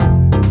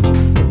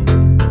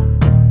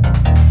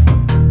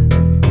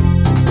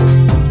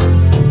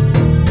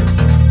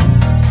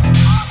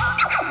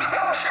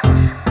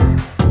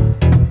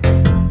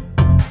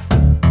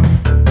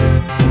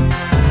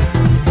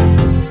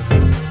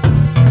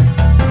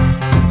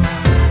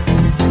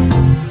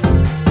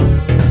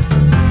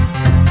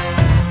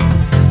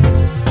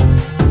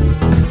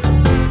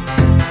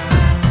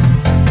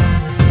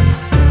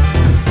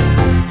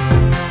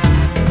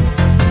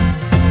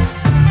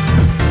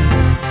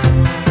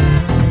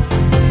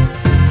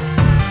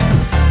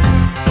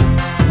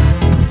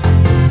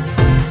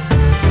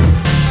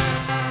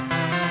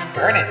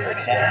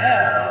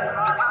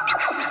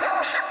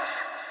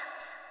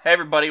Hey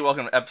everybody,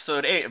 welcome to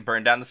episode 8 of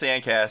Burn Down the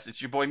Sandcast. It's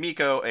your boy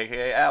Miko,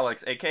 aka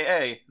Alex,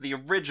 aka the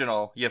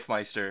original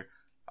Yiffmeister.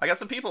 I got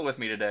some people with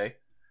me today.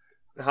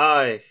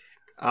 Hi,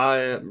 I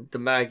am the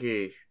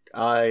Maggie.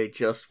 I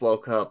just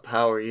woke up.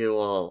 How are you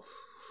all?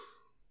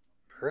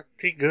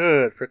 Pretty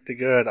good, pretty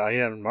good. I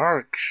am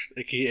Mark,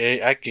 aka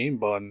at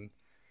GameBun,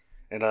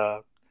 and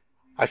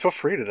I feel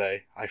free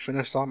today. I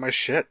finished all my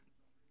shit.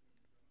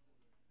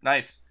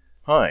 Nice.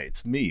 Hi,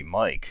 it's me,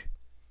 Mike.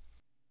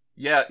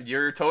 Yeah,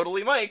 you're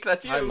totally Mike,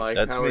 that's you. Hi, Mike.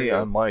 That's How are me, you?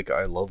 I'm Mike.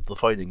 I love the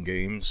fighting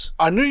games.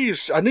 I knew you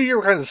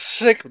were kind of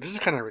sick, but this is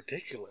kind of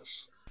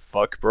ridiculous.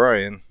 Fuck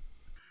Brian.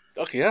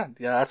 Okay, yeah,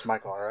 that's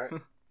Michael, alright.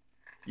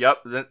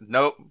 Yep,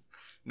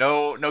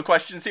 no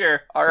questions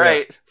here.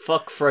 Alright. Yeah,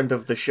 fuck friend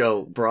of the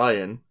show,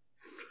 Brian.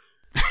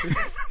 You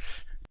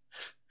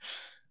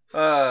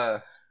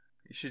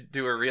should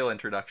do a real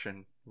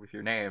introduction with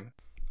your name.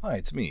 Hi,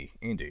 it's me,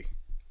 Andy.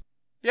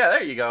 Yeah,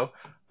 there you go.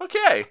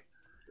 Okay.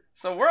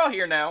 So we're all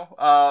here now.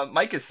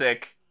 Mike is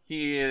sick.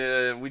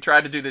 We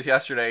tried to do this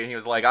yesterday, and he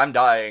was like, I'm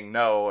dying,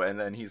 no. And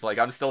then he's like,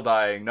 I'm still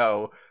dying,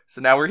 no.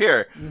 So now we're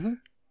here. Mm-hmm.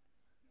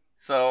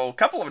 So, a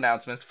couple of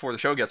announcements before the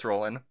show gets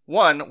rolling.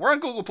 One, we're on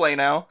Google Play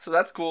now, so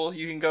that's cool.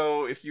 You can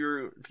go, if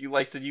you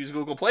like to use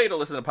Google Play to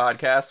listen to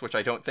podcasts, which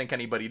I don't think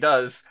anybody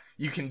does,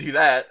 you can do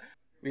that.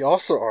 We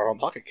also are on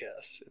Pocket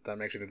Cast, if that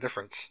makes any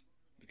difference.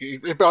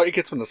 It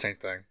gets from the same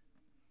thing.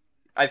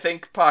 I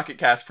think Pocket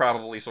Cast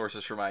probably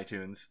sources from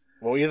iTunes.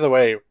 Well, either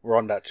way, we're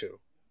on that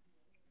too.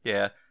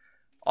 Yeah.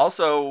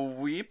 Also,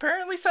 we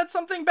apparently said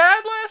something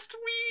bad last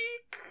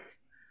week.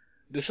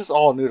 This is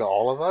all new to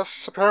all of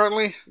us,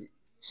 apparently.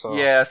 So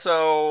Yeah,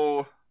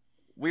 so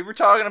we were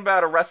talking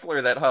about a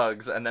wrestler that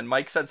hugs, and then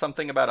Mike said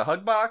something about a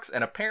hug box,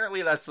 and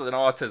apparently that's an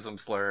autism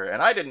slur,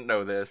 and I didn't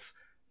know this,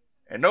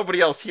 and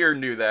nobody else here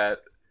knew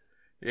that.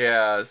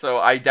 Yeah, so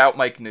I doubt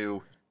Mike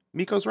knew.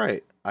 Miko's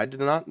right. I did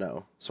not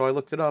know, so I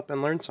looked it up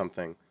and learned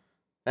something.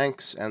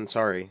 Thanks, and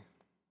sorry.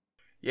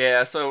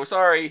 Yeah, so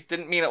sorry,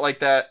 didn't mean it like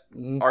that.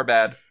 Mm. Our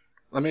bad.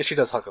 I mean, she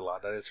does hug a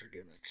lot. That is her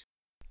gimmick.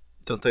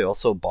 Don't they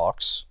also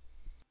box?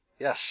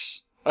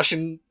 Yes.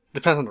 Actually,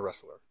 depends on the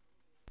wrestler.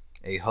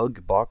 A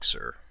hug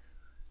boxer.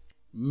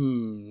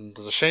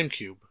 There's a shame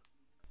cube.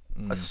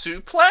 A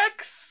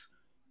suplex?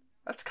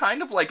 That's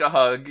kind of like a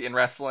hug in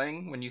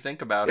wrestling, when you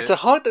think about It's it. a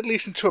hug that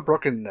leads into a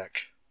broken neck.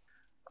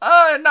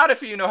 Not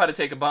if you know how to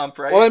take a bump,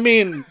 right? Well, I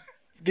mean,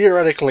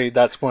 theoretically,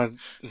 that's what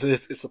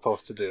it's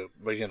supposed to do.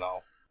 But, you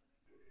know.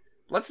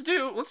 Let's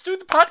do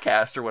the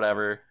podcast or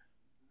whatever.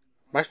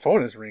 My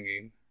phone is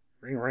ringing.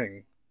 Ring,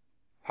 ring.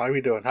 How are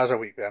we doing? How's our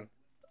week been?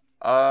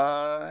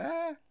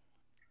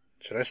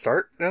 Should I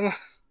start then?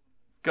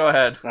 Go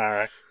ahead.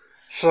 Alright.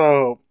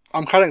 So,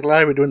 I'm kind of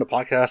glad we're doing the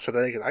podcast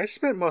today, because I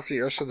spent most of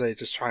yesterday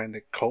just trying to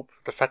cope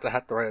with the fact that I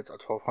had to write a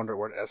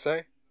 1,200-word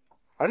essay.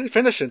 I didn't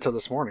finish it until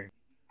this morning.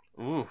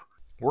 Ooh.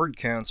 Word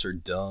counts are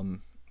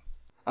dumb.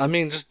 I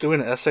mean, just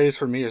doing essays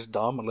for me is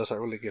dumb unless I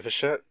really give a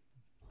shit.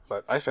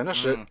 But I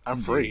finished it. I'm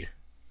indeed. free.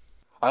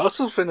 I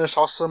also finished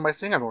my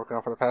thing I've been working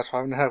on for the past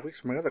 5.5 weeks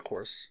for my other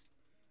course.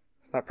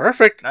 It's not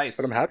perfect, Nice.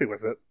 but I'm happy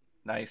with it.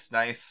 Nice.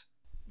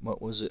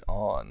 What was it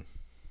on?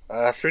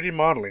 3D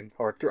modeling,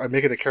 or I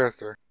make it a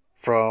character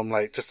from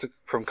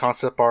from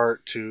concept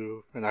art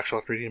to an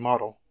actual 3D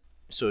model.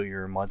 So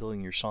you're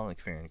modeling your Sonic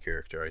fan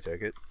character, I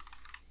take it?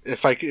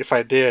 If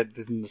I did,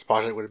 then this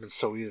project would have been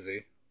so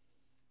easy.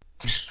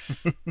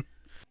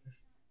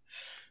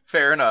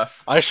 Fair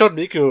enough. I showed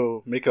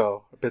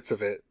Miko bits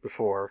of it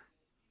before,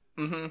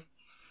 Mm-hmm.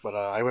 but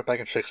I went back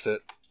and fixed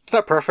it. It's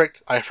not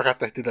perfect. I forgot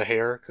to do the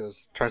hair,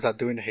 because turns out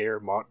doing the hair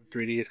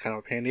 3D is kind of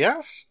a pain in the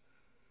ass.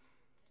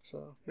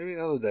 So, maybe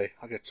another day,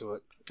 I'll get to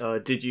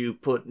it. Did you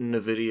put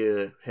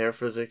NVIDIA hair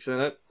physics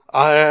in it?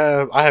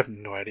 I have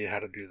no idea how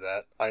to do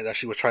that. I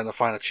actually was trying to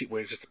find a cheap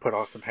way just to put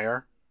on some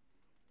hair.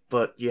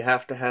 But you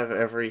have to have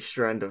every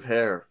strand of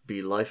hair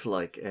be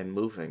lifelike and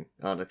moving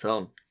on its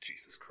own.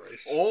 Jesus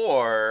Christ.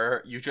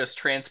 Or you just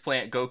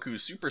transplant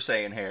Goku's Super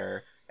Saiyan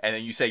hair, and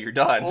then you say you're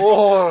done.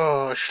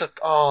 Oh, shit.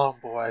 Oh,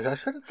 boy. I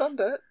could have done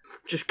that.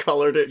 Just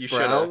colored it You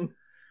brown. shoulda.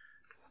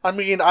 I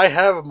mean, I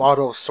have a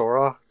model of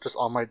Sora just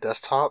on my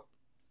desktop.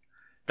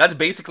 That's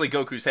basically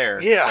Goku's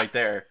hair. Yeah. Right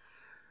there.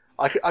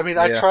 I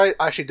Yeah.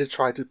 actually did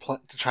try to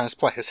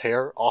transplant his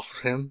hair off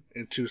of him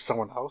into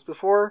someone else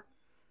before.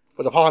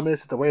 But the problem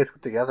is the way it's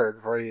put together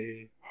is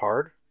very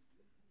hard.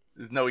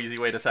 There's no easy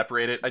way to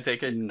separate it, I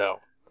take it.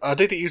 No. I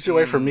think the easy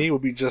way for me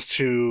would be just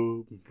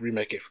to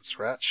remake it from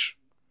scratch.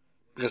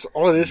 Because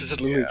all it is just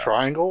literally Yeah.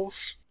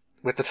 triangles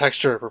with the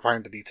texture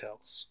providing the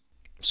details.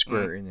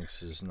 Square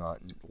Enix is not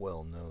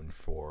well known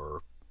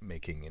for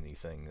making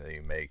anything they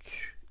make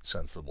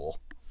sensible.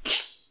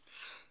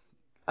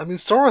 I mean,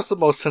 Sora's the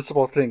most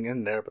sensible thing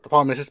in there, but the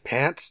problem is his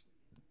pants.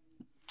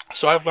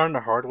 So I've learned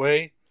the hard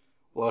way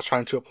while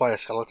trying to apply a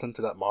skeleton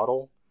to that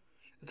model.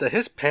 Is that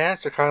his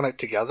pants are kind of like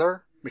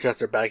together because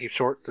they're baggy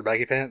shorts, they're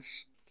baggy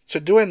pants. So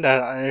doing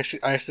that, I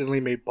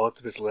accidentally made both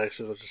of his legs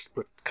so they'll just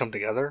come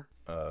together.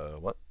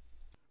 What?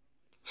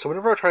 So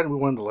whenever I try to move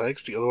one of the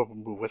legs, the other one will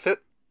move with it.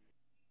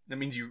 That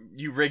means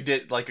you rigged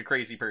it like a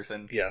crazy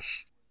person.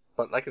 Yes.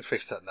 but I could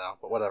fix that now.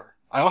 But whatever.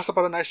 I also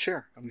bought a nice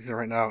chair. I'm using it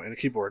right now and a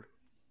keyboard.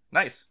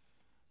 Nice.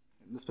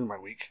 It's been my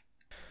week.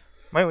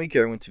 My week,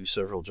 I went to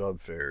several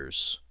job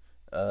fairs.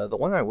 The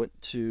one I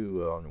went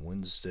to on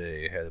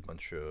Wednesday had a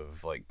bunch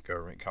of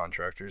government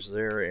contractors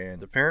there,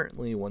 and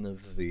apparently one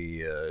of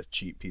the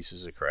cheap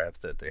pieces of crap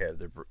that they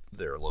had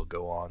their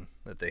logo on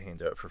that they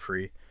hand out for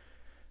free.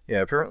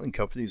 Yeah, apparently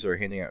companies are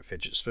handing out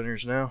fidget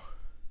spinners now.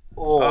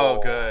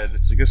 Oh,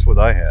 good. So guess what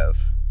I have?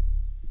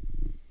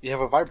 You have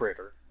a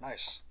vibrator.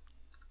 Nice.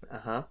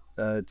 Uh-huh.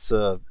 It's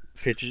a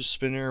fidget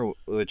spinner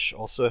which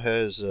also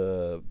has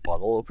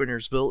bottle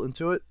openers built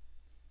into it.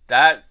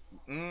 That,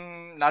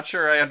 not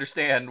sure I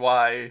understand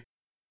why.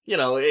 You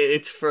know,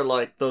 it's for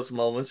those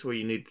moments where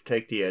you need to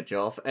take the edge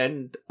off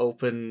and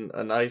open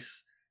a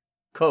nice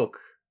Coke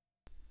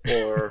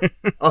or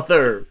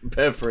other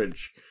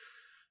beverage.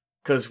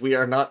 Because we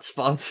are not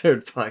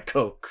sponsored by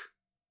Coke.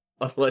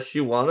 Unless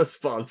you want to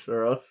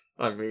sponsor us.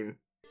 I mean...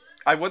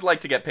 I would like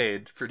to get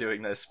paid for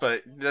doing this,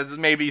 but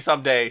maybe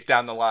someday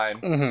down the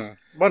line.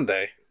 Mm-hmm. One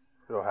day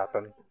it'll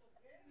happen.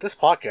 This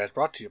podcast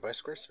brought to you by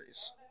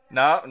Squarespace.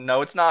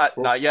 No, it's not.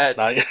 Not yet.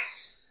 Not yet.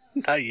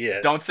 Not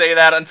yet. Don't say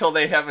that until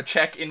they have a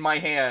check in my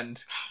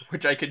hand,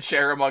 which I can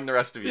share among the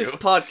rest of you. This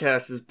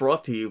podcast is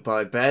brought to you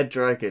by Bad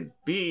Dragon.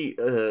 Be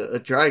a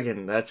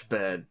dragon that's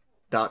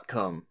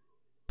bad.com.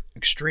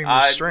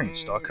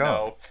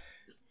 ExtremeRestraints.com.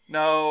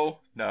 No.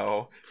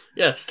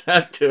 Yes,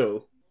 that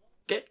too.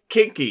 Get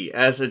kinky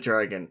as a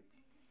dragon.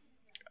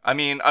 I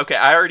mean, okay,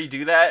 I already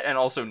do that, and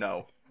also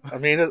no. I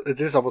mean,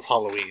 it is almost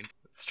Halloween.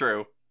 It's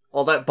true.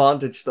 All that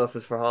bondage stuff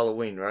is for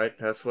Halloween, right?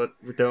 That's what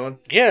we're doing?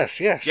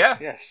 Yes. Yeah.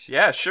 Yes.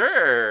 Yeah,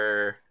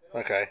 sure.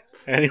 Okay.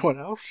 Anyone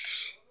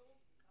else?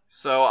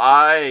 So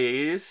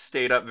I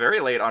stayed up very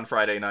late on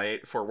Friday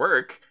night for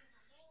work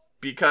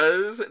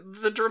because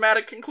the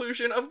dramatic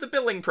conclusion of the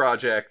billing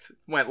project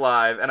went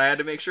live, and I had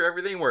to make sure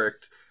everything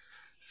worked.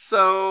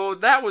 So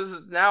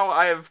now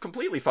I have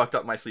completely fucked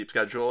up my sleep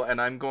schedule, and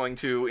I'm going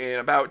to, in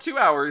about 2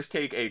 hours,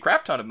 take a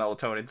crap ton of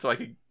melatonin so I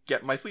can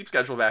get my sleep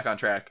schedule back on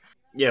track.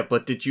 Yeah,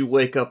 but did you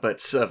wake up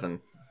at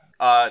 7?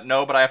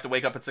 No, but I have to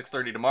wake up at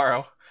 6:30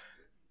 tomorrow.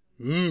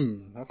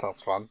 That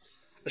sounds fun.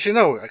 Actually,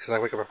 no, because I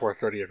wake up at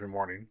 4:30 every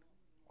morning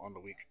on the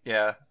week.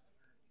 Yeah.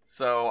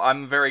 So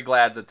I'm very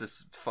glad that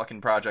this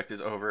fucking project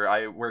is over.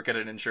 I work at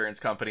an insurance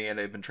company, and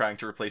they've been trying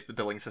to replace the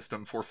billing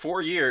system for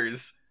 4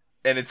 years,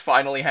 and it's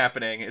finally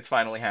happening. It's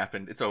finally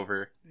happened. It's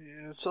over.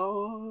 It's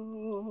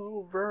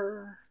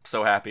over.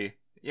 So happy.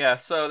 Yeah,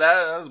 so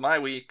that was my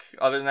week.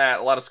 Other than that,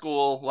 a lot of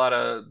school, a lot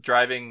of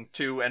driving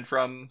to and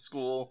from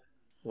school.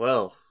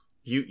 Well,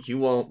 you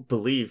won't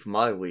believe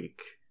my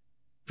week.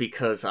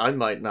 Because I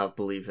might not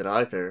believe it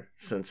either,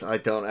 since I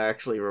don't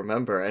actually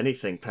remember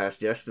anything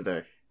past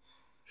yesterday.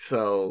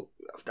 So,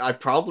 I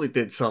probably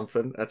did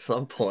something at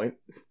some point.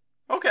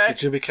 Okay.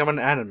 Did you become an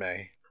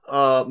anime?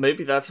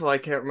 Maybe that's why I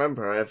can't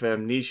remember. I have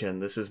amnesia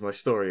and this is my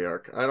story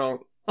arc. I'm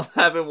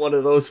having one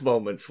of those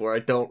moments where I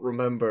don't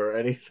remember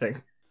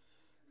anything.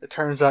 It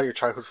turns out your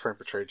childhood friend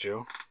betrayed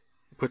you.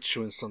 Put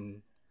you in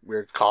some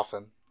weird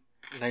coffin.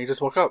 And now you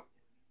just woke up.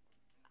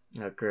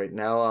 Oh, great.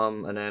 Now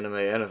I'm an anime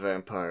and a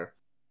vampire.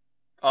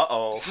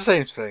 Uh-oh. It's the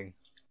same thing.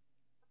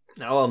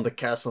 Now I'm the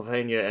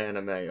Castlevania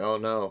anime. Oh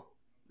no.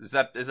 Is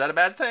that a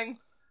bad thing?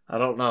 I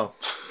don't know.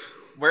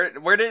 Where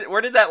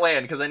did that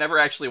land? Because I never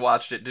actually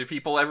watched it. Did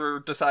people ever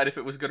decide if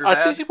it was good or I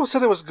bad? think people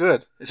said it was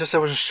good. It's just it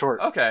was just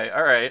short. Okay,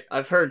 alright.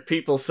 I've heard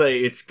people say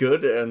it's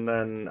good, and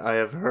then I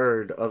have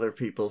heard other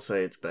people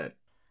say it's bad.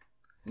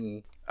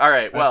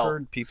 Alright, well. I've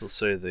heard people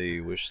say they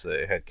wish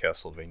they had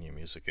Castlevania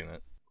music in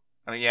it.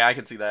 I mean, yeah, I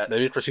can see that.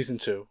 Maybe for season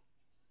 2.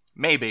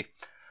 Maybe.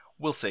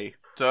 We'll see.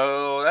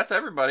 So, that's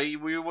everybody.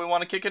 We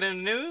want to kick it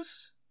into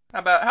news? How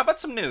about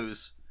some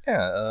news?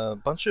 Yeah, a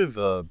bunch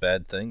of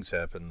bad things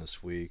happened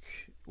this week,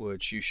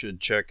 which you should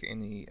check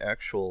any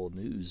actual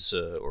news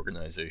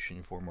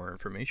organization for more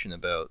information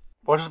about.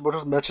 We'll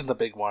just mention the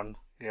big one.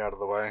 Get out of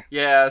the way.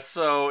 Yeah,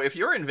 so if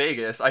you're in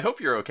Vegas, I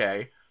hope you're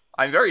okay.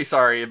 I'm very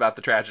sorry about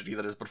the tragedy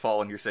that has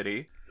befallen your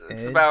city.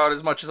 It's about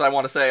as much as I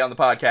want to say on the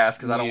podcast,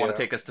 because I don't want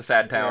to take us to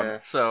Sad Town. Yeah.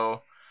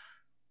 So...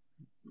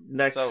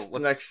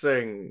 Next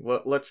thing,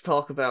 let's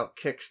talk about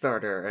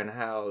Kickstarter and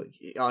how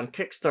on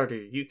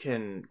Kickstarter you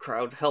can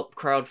help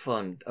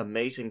crowdfund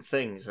amazing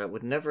things that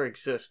would never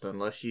exist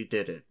unless you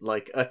did it,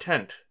 like a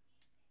tent.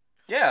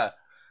 Yeah.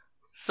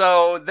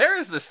 So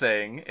there's this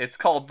thing. It's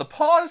called the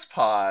Pause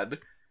Pod,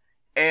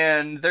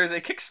 and there's a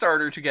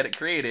Kickstarter to get it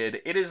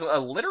created. It is a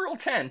literal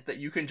tent that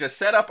you can just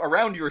set up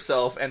around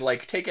yourself and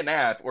take a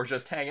nap or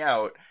just hang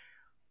out.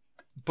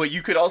 But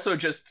you could also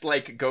just,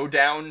 go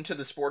down to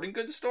the sporting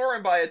goods store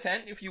and buy a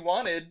tent if you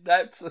wanted.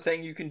 That's a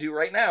thing you can do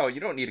right now.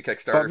 You don't need a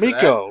Kickstarter But for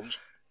Miko, that.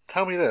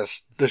 tell me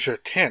this. Does your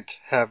tent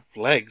have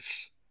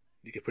legs?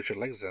 You can put your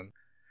legs in.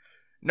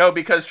 No,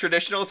 because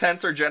traditional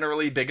tents are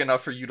generally big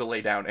enough for you to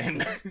lay down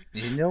in.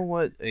 You know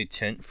what a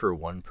tent for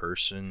one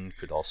person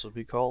could also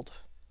be called?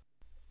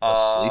 A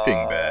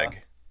sleeping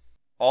bag.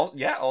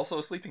 Also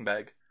a sleeping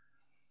bag.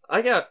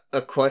 I got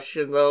a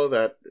question, though,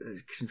 that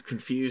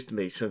confused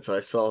me since I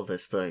saw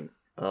this thing.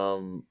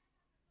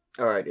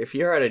 Alright, if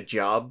you're at a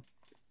job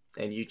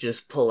and you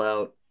just pull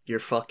out your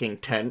fucking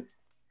tent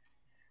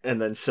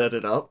and then set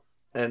it up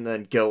and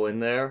then go in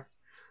there,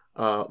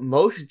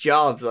 most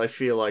jobs I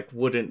feel like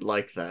wouldn't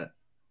like that.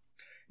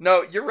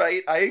 No, you're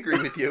right. I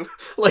agree with you.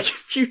 Like,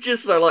 if you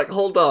just are like,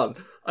 hold on,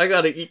 I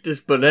gotta eat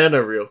this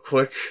banana real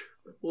quick.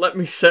 Let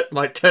me set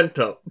my tent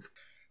up.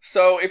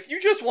 So if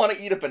you just want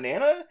to eat a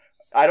banana,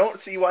 I don't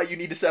see why you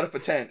need to set up a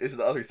tent, is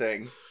the other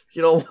thing.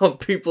 You don't want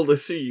people to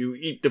see you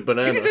eat the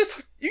banana. You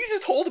can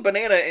just hold a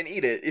banana and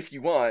eat it if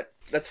you want.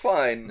 That's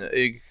fine.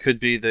 It could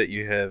be that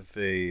you have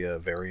a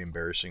very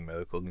embarrassing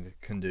medical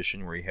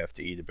condition where you have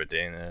to eat a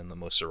banana in the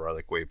most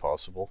erotic way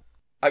possible.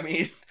 I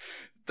mean,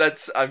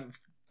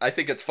 I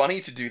think it's funny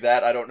to do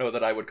that. I don't know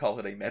that I would call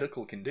it a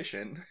medical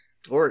condition.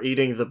 Or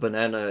eating the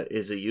banana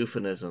is a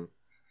euphemism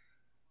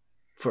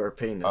for a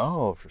penis.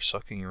 Oh, for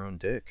sucking your own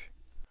dick.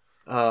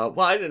 Well,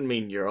 I didn't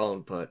mean your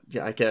own, but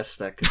yeah, I guess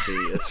that could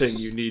be a thing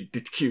you need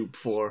the cube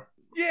for.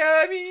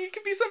 Yeah, I mean, it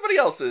could be somebody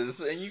else's,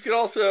 and you could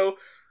also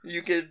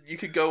you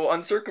could go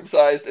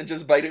uncircumcised and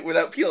just bite it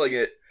without peeling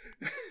it.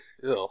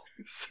 Ew.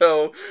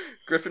 So,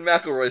 Griffin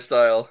McElroy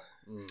style.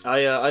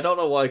 I don't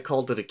know why I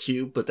called it a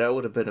cube, but that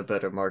would have been a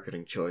better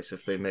marketing choice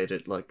if they made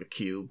it like a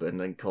cube and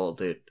then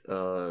called it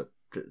the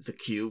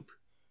cube.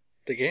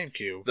 The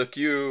GameCube. The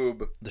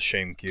Cube. The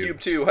shame cube. Cube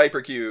 2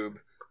 Hypercube.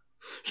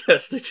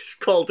 Yes, they just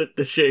called it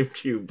the shame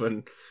cube,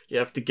 and you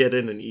have to get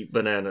in and eat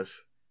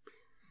bananas.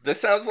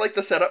 This sounds like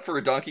the setup for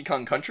a Donkey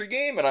Kong Country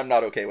game, and I'm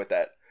not okay with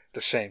that.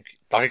 The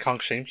Donkey Kong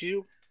Shame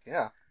Cube?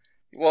 Yeah.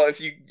 Well,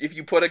 if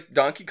you put a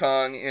Donkey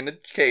Kong in a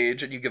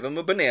cage and you give him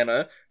a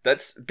banana,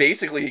 that's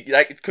basically,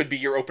 that could be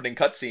your opening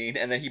cutscene,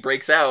 and then he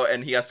breaks out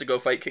and he has to go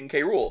fight King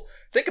K. Rool.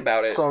 Think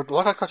about it. So,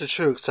 Donkey Kong Country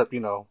 2, except,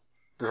 the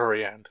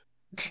very end.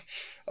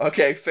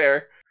 Okay,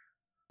 fair.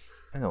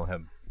 I don't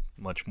have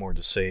much more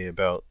to say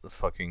about the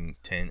fucking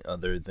tent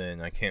other than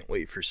I can't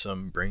wait for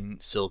some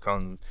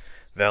Silicon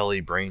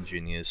Valley brain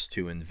genius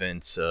to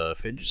invent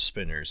fidget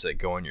spinners that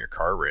go on your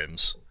car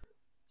rims.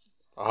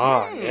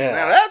 Ah, Now yeah.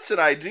 that's an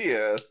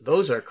idea.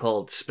 Those are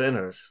called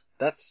spinners.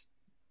 That's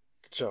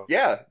the joke.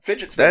 Yeah,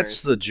 fidget spinners.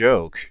 That's the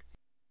joke.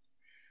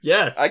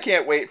 Yes. I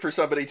can't wait for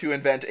somebody to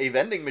invent a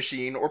vending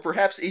machine or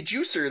perhaps a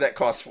juicer that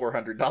costs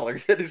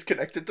 $400 that is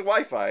connected to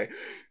Wi-Fi.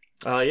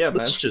 Yeah, man.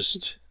 Let's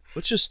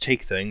just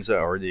take things that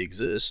already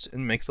exist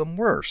and make them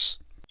worse.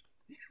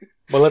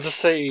 Well, let's just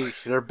say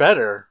they're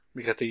better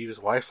because they use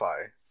Wi-Fi.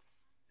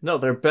 No,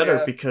 they're better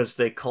Yeah. because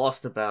they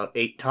cost about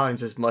 8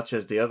 times as much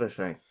as the other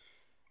thing.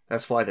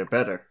 That's why they're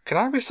better. Can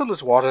I refill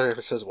this water if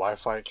it says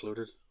Wi-Fi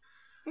included?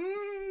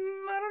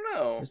 I don't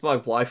know. It's my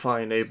Wi-Fi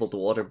enabled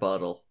water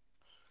bottle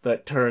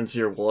that turns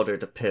your water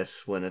to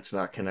piss when it's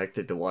not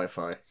connected to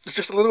Wi-Fi. It's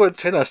just a little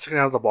antenna sticking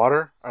out of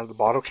the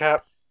bottle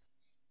cap.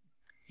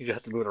 You just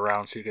have to move it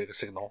around so you get a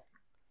signal.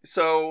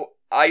 So,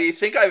 I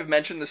think I've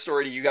mentioned this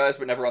story to you guys,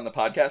 but never on the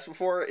podcast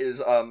before,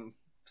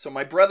 so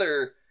my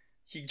brother,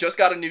 he just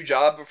got a new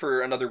job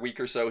for another week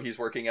or so. He's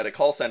working at a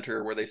call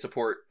center where they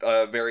support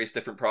various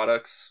different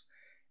products.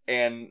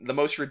 And the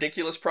most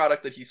ridiculous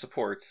product that he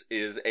supports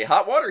is a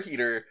hot water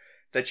heater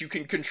that you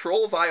can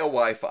control via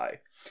Wi-Fi.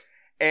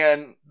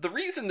 And the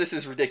reason this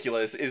is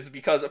ridiculous is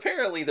because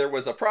apparently there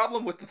was a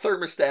problem with the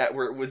thermostat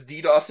where it was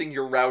DDoSing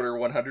your router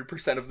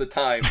 100% of the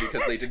time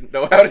because they didn't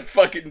know how to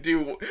fucking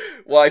do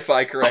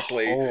Wi-Fi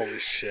correctly. Holy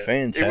shit.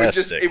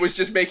 Fantastic. It was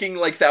just making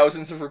like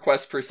thousands of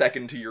requests per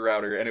second to your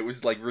router, and it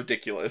was like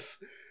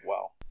ridiculous.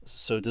 Wow.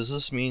 So does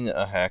this mean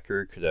a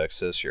hacker could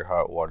access your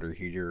hot water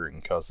heater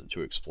and cause it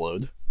to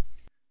explode?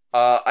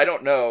 I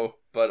don't know,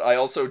 but I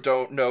also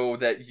don't know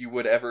that you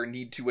would ever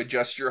need to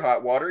adjust your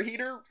hot water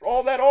heater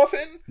all that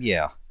often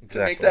Yeah, exactly.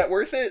 to make that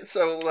worth it.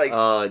 So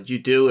like, You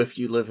do if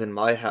you live in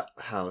my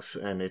house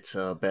and it's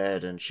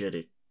bad and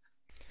shitty.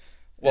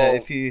 well,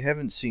 if you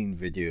haven't seen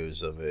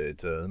videos of it,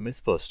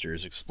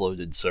 Mythbusters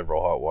exploded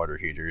several hot water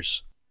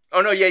heaters.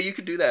 oh no, yeah, you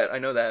could do that. I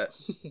know that.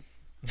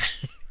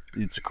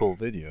 It's a cool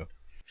video.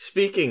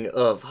 Speaking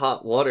of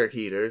hot water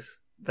heaters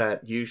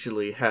that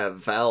usually have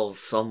valves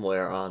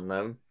somewhere on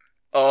them,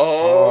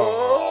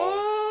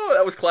 Oh,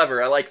 that was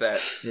clever. I like that.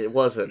 it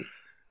wasn't.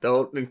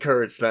 Don't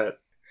encourage that.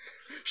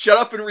 Shut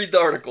up and read the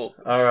article.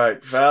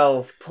 Alright,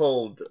 Valve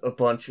pulled a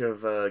bunch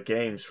of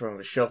games from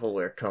a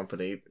shovelware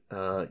company.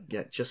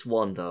 Yeah, just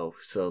one though,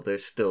 so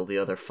there's still the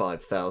other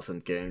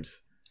 5,000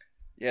 games.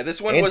 Yeah,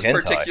 this one And was hentai.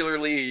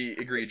 particularly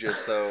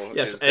egregious, though.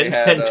 Yes, is they and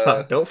had,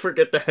 hentai. Don't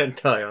forget the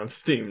hentai on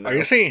Steam now. Are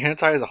you saying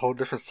hentai is a whole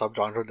different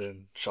subgenre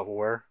than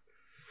shovelware?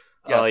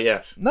 Yes.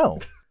 Yes. No.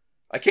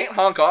 I can't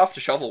honk off to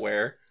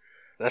shovelware.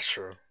 That's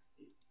true.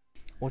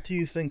 What do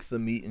you think the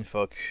meat and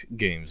fuck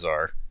games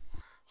are?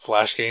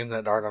 Flash games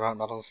that are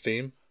not on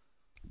Steam?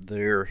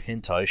 They're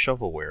hentai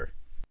shovelware.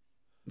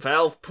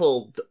 Valve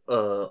pulled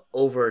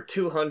over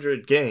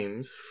 200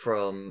 games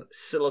from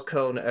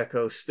Silicon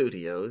Echo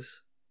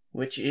Studios,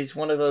 which is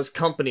one of those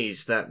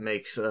companies that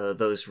makes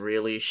those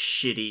really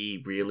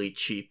shitty, really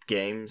cheap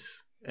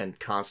games and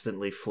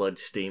constantly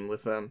floods Steam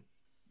with them.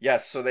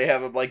 Yes, so they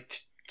have like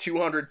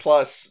 200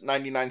 plus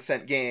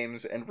 99-cent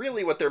games, and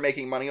really what they're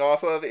making money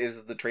off of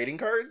is the trading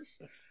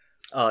cards.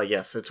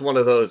 Yes, it's one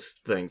of those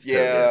things. Too,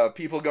 Yeah,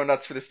 people go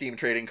nuts for the Steam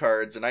trading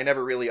cards, and I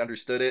never really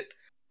understood it.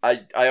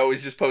 I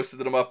always just posted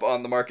them up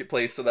on the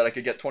marketplace so that I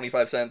could get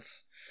 25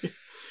 cents.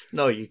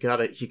 No, you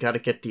gotta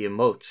get the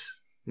emotes,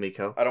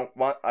 Miko. I don't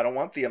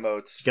want the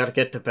emotes. You gotta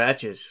get the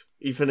badges.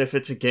 Even if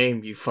it's a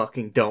game you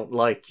fucking don't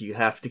like, you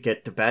have to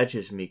get the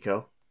badges,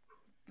 Miko.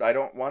 I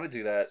don't want to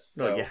do that.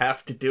 No, you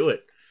have to do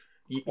it.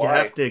 You Why?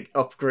 have to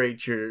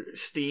upgrade your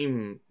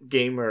Steam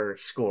gamer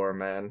score,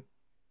 man.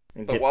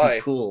 And But get why?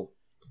 cool.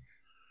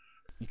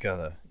 You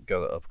gotta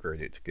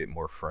upgrade it to get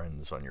more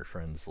friends on your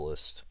friends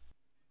list.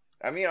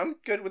 I mean, I'm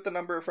good with the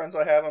number of friends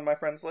I have on my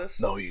friends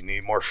list. No, you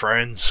need more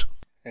friends.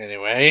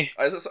 Anyway,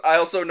 I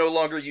also no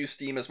longer use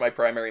Steam as my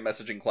primary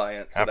messaging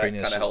client, so that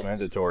Happiness kind is of helps.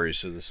 mandatory,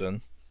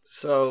 citizen.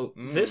 So,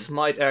 this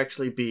might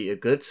actually be a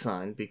good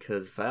sign,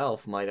 because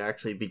Valve might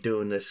actually be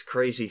doing this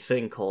crazy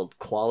thing called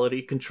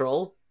quality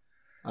control.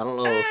 I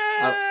don't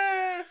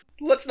know.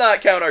 Let's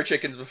not count our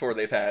chickens before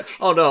they've hatched.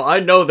 Oh no, I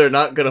know they're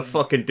not gonna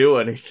fucking do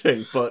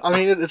anything, but... I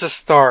mean, it's a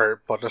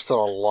start, but there's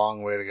still a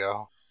long way to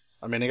go.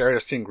 I mean, they got rid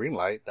of Steam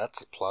Greenlight.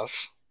 That's a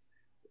plus.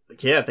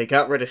 Yeah, they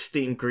got rid of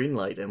Steam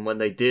Greenlight, and when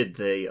they did,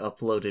 they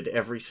uploaded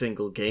every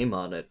single game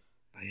on it.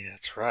 Yeah,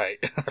 that's right.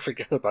 I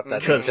forgot about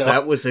that. Because detail.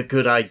 that was a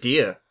good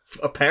idea,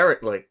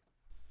 apparently.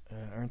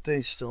 Aren't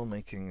they still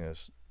making a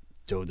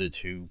Dota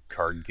 2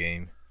 card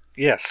game?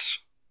 Yes,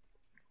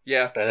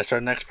 Yeah. that is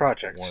our next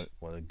project.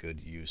 What a good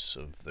use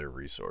of their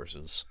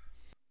resources.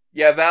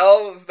 Yeah,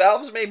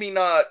 Valve's maybe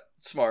not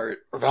smart.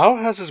 Valve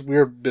has this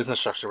weird business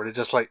structure where they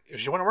just like,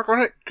 if you want to work on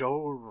it,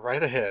 go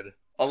right ahead.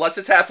 Unless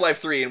it's Half-Life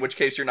 3, in which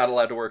case you're not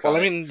allowed to work Well,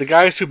 on I it. mean, the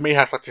guys who made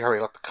Half-Life 3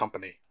 already left the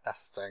company.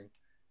 That's the thing.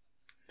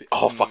 They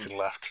all fucking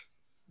left.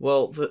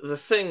 Well, the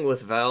thing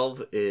with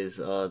Valve is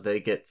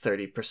they get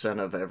 30%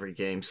 of every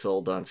game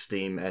sold on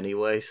Steam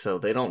anyway, so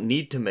they don't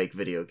need to make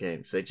video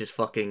games. They just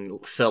fucking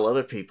sell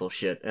other people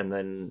shit and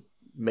then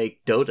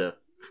make Dota.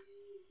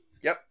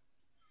 Yep.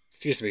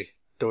 Excuse me,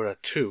 Dota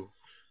 2.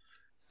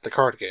 The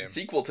card game.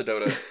 Sequel to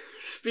Dota.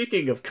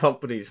 Speaking of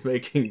companies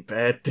making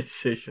bad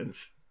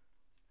decisions.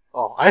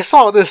 Oh, I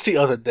saw this the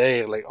other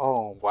day. Like,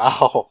 oh,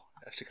 wow.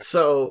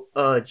 So,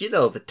 you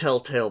know the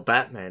Telltale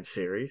Batman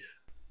series?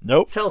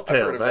 Nope. I've heard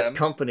Telltale, of that them.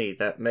 company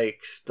that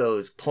makes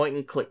those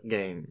point-and-click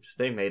games,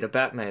 they made a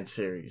Batman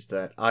series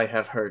that I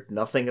have heard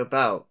nothing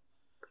about.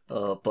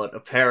 But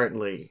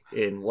apparently,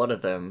 in one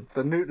of them...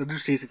 The new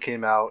season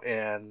came out,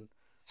 and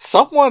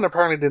someone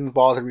apparently didn't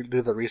bother to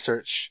do the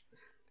research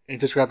and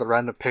just grabbed a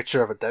random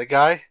picture of a dead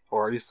guy,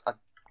 or at least a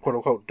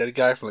quote-unquote dead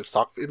guy from like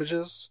stock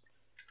images.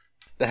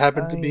 That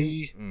happened to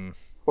be...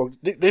 Well,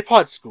 they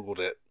probably just Googled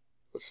it,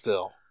 but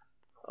still.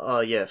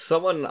 Yeah,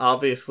 someone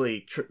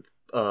obviously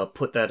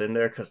put that in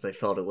there because they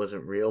thought it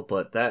wasn't real,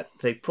 but that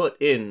they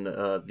put in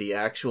the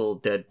actual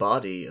dead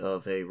body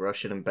of a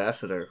Russian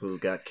ambassador who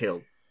got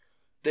killed.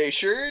 They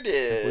sure I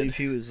did. believe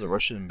he was the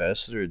Russian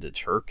ambassador to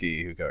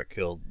Turkey who got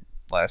killed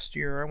last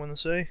year, I want to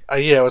say.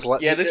 Yeah, it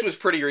was Yeah, this was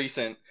pretty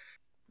recent.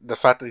 the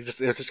fact that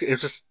it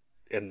was just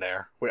in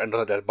there with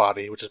another dead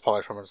body, which is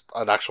probably from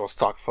an actual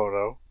stock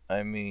photo.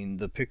 I mean,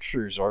 the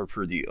pictures are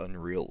pretty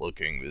unreal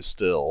looking, but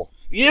still.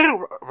 Yeah,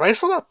 I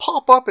saw that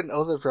pop up in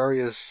other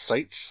various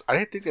sites. I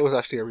didn't think it was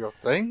actually a real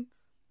thing.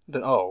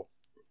 Then, oh.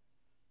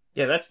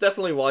 Yeah, that's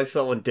definitely why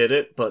someone did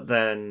it, but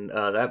then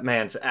that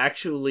man's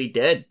actually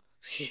dead.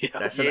 Yeah.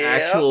 That's an Yeah.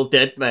 actual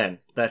dead man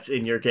that's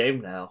in your game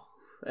now.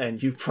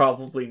 And you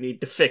probably need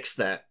to fix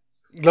that.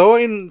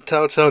 Knowing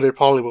Telltale, they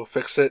probably will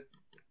fix it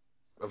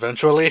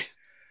eventually.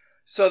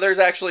 So there's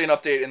actually an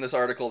update in this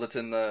article that's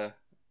in the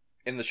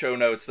show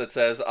notes that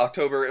says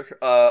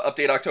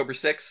update October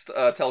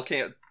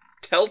 6th.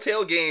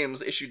 Telltale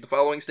Games issued the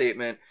following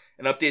statement.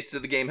 An update to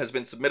the game has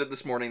been submitted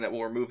this morning that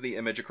will remove the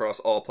image across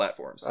all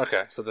platforms.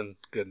 Okay, so then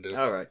good news.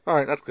 Alright.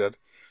 Alright, that's good.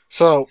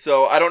 So,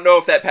 I don't know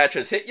if that patch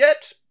has hit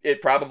yet. It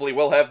probably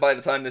will have by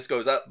the time this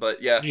goes up, but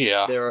yeah.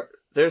 yeah.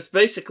 There's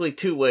basically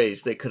two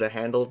ways they could have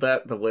handled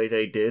that the way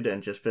they did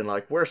and just been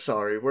like, we're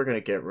sorry, we're gonna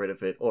get rid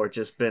of it. Or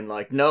just been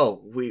like,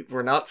 no,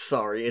 we're not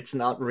sorry, it's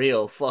not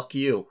real, fuck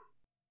you.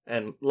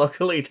 And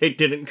luckily they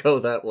didn't go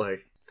that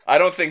way. I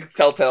don't think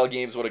Telltale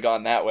Games would have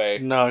gone that way.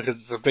 No,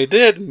 because if they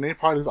did, they'd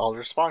probably lose all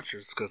their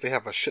sponsors, because they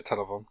have a shit ton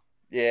of them.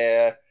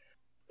 Yeah.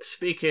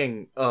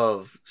 Speaking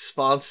of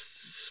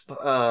Speaking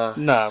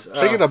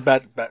of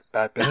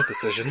bad business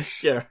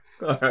decisions. Yeah,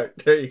 alright,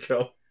 there you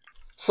go.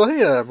 So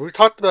yeah, we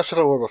talked about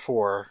Shadow War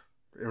before,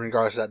 in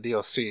regards to that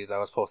DLC that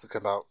was supposed to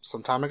come out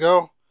some time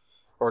ago.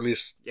 Or at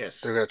least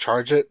Yes. they're going to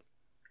charge it.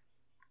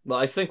 Well,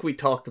 I think we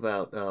talked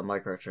about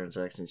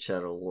microtransactions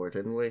Shadow War,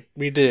 didn't we?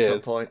 We At some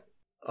did. point.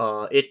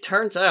 It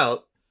turns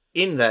out,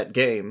 in that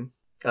game,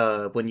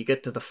 when you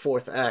get to the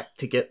fourth act,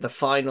 to get the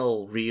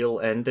final real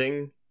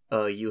ending,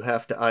 you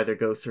have to either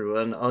go through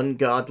an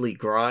ungodly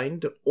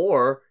grind,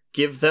 or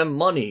give them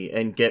money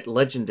and get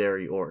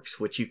legendary orcs,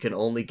 which you can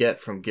only get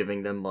from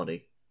giving them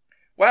money.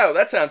 Wow,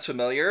 that sounds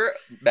familiar.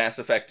 Mass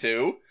Effect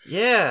 2.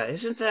 Yeah,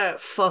 isn't that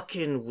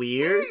fucking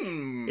weird?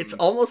 Hmm. It's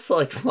almost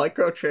like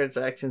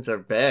microtransactions are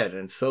bad,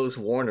 and so's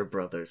Warner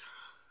Brothers.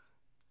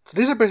 So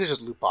these are basically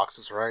just loot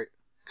boxes, right?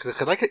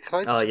 Can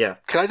I Yeah.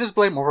 can I just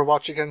blame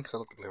Overwatch again? Because I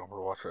like to blame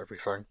Overwatch for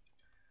everything.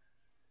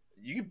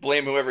 You can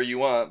blame whoever you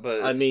want,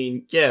 but I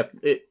mean, yeah,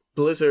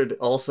 Blizzard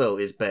also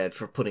is bad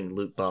for putting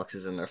loot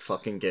boxes in their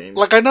fucking games.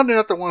 Like, I know they're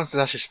not the ones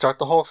that actually start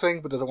the whole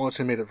thing, but they're the ones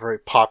who made it very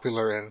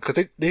popular, and because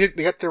they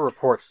get their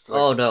reports.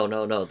 Like, oh,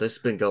 no. This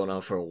has been going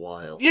on for a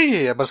while.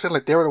 yeah. But I'm saying,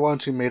 like, they were the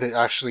ones who made it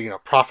actually,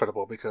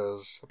 profitable,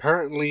 because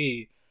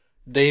apparently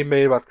they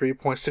made about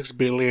 $3.6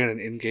 billion in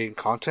in-game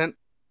content.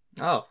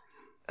 Oh.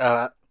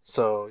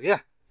 So, yeah,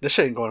 this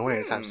shit ain't going away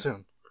anytime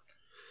soon.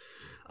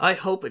 I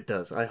hope it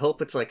does. I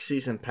hope it's like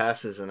season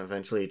passes and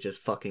eventually it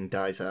just fucking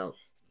dies out.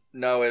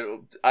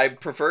 no, I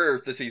prefer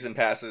the season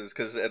passes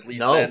because at least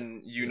No.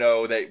 then you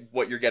know that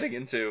what you're getting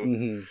into.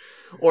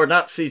 Mm-hmm. Or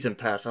not season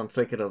pass, I'm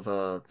thinking of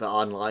the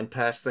online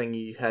pass thing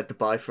you had to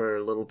buy for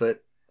a little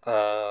bit. Do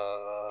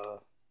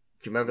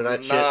you remember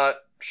that shit? Not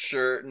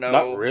sure. No,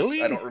 Not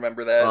really? I don't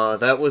remember that.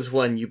 That was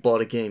when you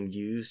bought a game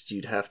used,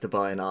 you'd have to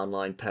buy an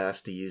online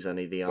pass to use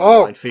any of the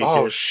online features.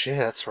 Oh, shit,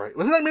 that's right.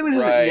 Wasn't that maybe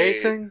just an EA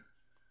Right. thing?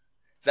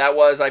 That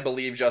was, I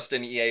believe, just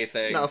an EA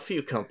thing. Now, a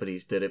few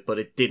companies did it, but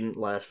it didn't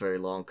last very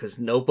long because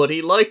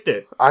nobody liked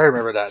it. I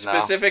remember that now.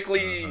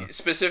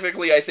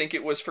 Specifically, I think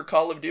it was for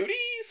Call of Duty.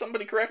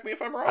 Somebody correct me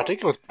if I'm wrong. I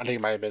think it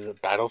might have been a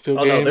Battlefield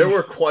Oh game. no, there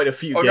were quite a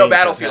few Oh games no, that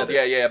Battlefield.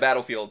 had it. Yeah,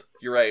 Battlefield.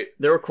 You're right.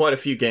 There were quite a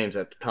few games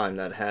at the time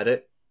that had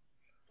it.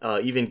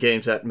 Even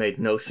games that made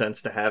no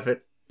sense to have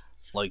it.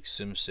 Like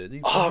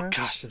SimCity? Oh, perhaps?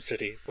 gosh,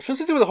 SimCity.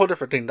 SimCity was a whole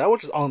different thing. That was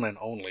just online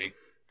only.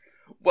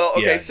 Well,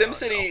 okay, Yeah,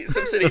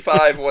 SimCity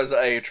 5 was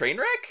a train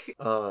wreck.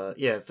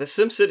 Yeah, the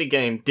SimCity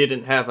game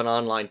didn't have an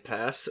online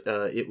pass.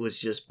 It was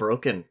just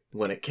broken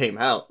when it came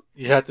out.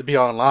 You had to be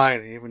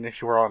online, and even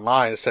if you were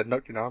online, it said,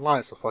 no, you're not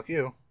online, so fuck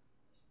you.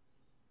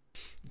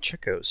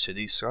 Check out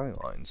City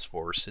Skylines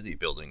for city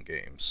building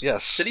games.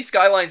 Yes. City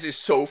Skylines is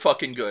so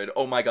fucking good.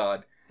 Oh my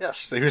god.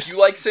 Yes. If you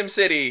like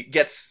SimCity,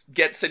 get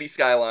City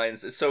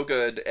Skylines. It's so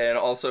good, and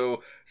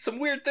also some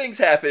weird things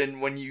happen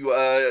when you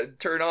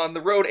turn on the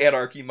Road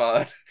Anarchy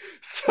mod.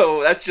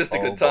 So that's just a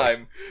Oh, good boy.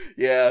 time.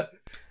 Yeah.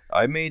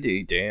 I made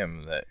a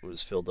dam that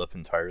was filled up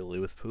entirely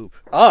with poop.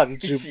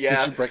 Did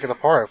Yeah. you break it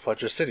apart at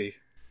Fletcher City?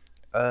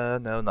 No,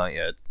 not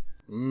yet.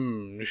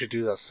 You should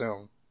do that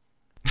soon.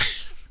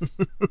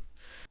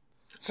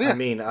 So, yeah. I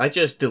mean, I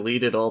just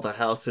deleted all the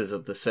houses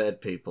of the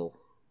sad people.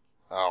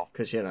 Oh.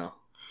 Because, you know,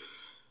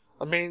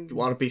 I mean, you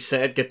want to be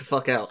sad? Get the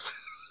fuck out.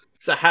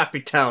 It's a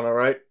happy town,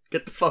 alright?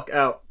 Get the fuck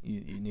out.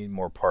 You need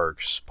more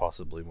parks,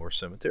 possibly more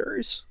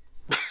cemeteries.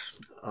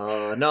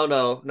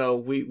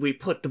 No. We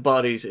put the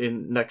bodies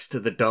in next to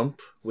the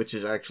dump, which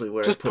is actually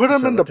where just I put the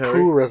them in the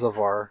cemetery. Pooh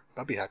Reservoir.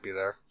 I'd be happy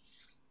there.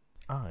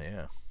 Oh,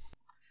 yeah.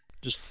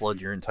 Just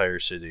flood your entire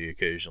city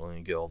occasionally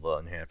and get all the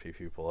unhappy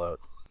people out.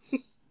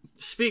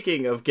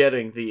 Speaking of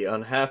getting the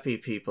unhappy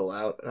people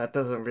out, that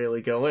doesn't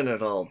really go in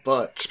at all,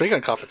 but... Speaking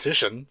of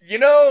competition, You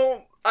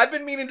know, I've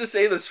been meaning to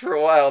say this for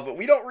a while, but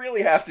we don't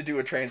really have to do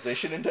a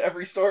transition into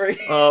every story.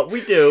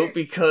 We do,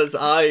 because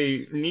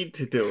I need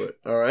to do it,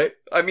 alright?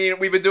 I mean,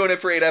 we've been doing it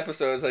for 8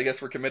 episodes. I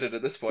guess we're committed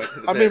at this point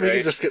to the I bit, mean, we right?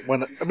 can just get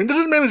one. I mean, this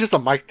is mainly just a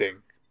mic thing,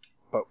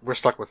 but we're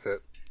stuck with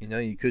it. You know,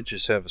 you could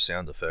just have a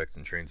sound effect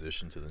and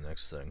transition to the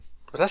next thing.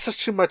 But that's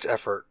just too much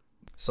effort.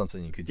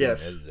 Something you could do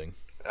Yes. in editing.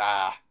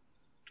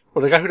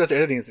 Well, the guy who does the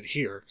editing isn't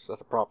here, so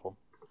that's a problem.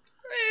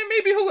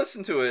 Maybe he'll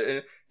listen to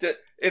it.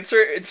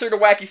 Insert a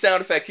wacky sound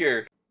effect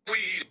here.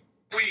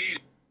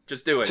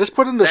 Just do it. Just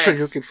put in the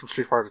Thanks. Shoryuken from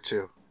Street Fighter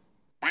 2.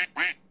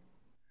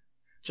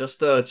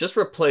 Just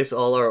replace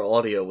all our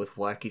audio with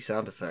wacky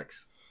sound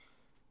effects.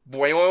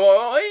 Boing, boing,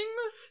 boing.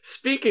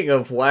 Speaking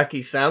of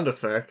wacky sound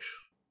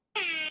effects...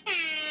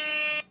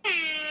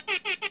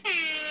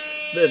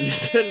 The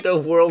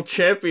Nintendo World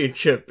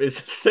Championship is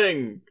a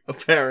thing,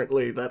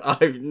 apparently, that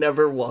I've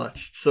never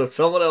watched. So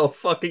someone else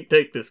fucking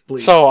take this,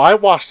 please. So I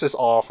watched this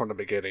all from the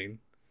beginning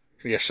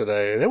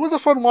yesterday, and it was a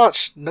fun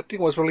watch.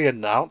 Nothing was really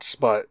announced,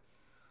 but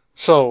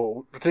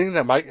so the thing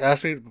that Mike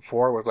asked me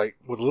before was like,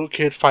 would little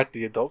kids fight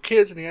the adult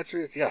kids? And the answer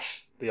is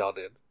yes, they all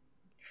did.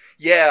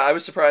 Yeah, I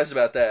was surprised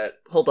about that.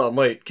 Hold on,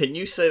 wait. Can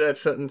you say that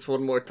sentence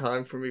one more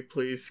time for me,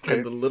 please? Can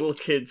Okay. the little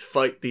kids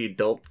fight the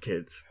adult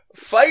kids?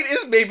 Fight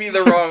is maybe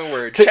the wrong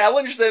word.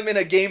 Challenge them in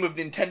a game of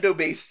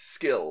Nintendo-based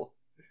skill.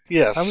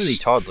 Yes. How many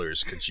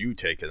toddlers could you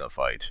take in a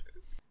fight?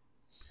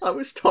 I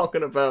was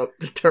talking about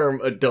the term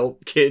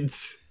adult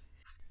kids,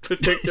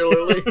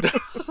 particularly.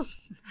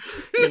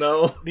 You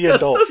know? The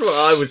That's adults.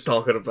 what I was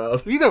talking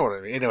about. You know what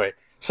I mean. Anyway,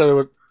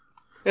 so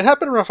it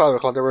happened around 5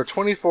 o'clock. There were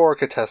 24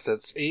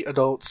 contestants, 8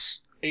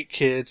 adults, 8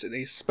 kids, and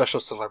 8 special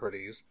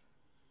celebrities.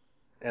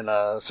 And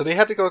so they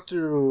had to go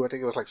through, I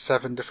think it was like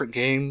 7 different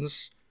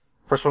games.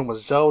 First one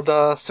was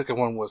Zelda, second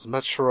one was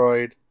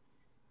Metroid,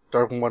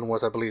 third one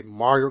was, I believe,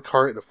 Mario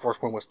Kart, and the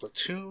fourth one was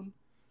Splatoon.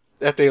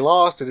 If they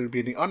lost, then it would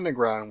be the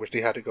Underground, which they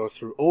had to go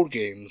through old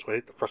games.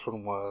 Wait, the first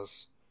one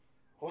was...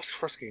 What was the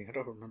first game? I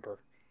don't remember.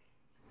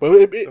 But it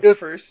was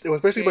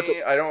basically a bunch of,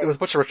 it was a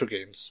bunch of retro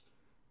games.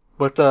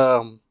 But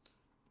the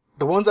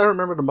ones I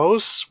remember the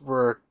most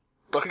were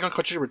Donkey Kong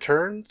Country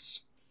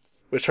Returns,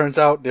 which turns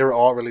out they were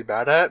all really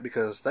bad at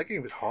because that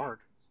game was hard.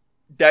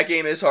 That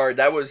game is hard.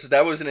 That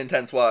was an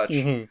intense watch.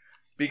 Mm-hmm.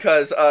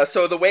 Because,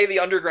 so the way the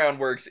underground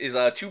works is,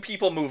 2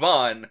 people move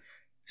on.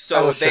 So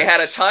Out of they had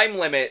a 6. time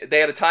limit. They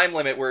had a time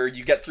limit where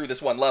you get through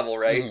this one level,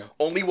 right? Mhm.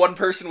 Only one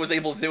person was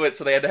able to do it,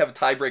 so they had to have a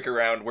tiebreaker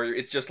round where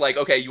it's just like,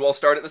 okay, you all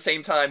start at the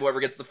same time. Whoever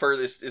gets the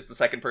furthest is the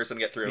second person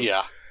to get through.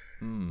 Yeah.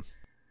 Hmm.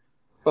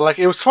 But like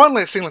it was fun,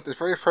 like seeing like the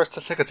very first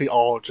 10 seconds, we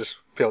all just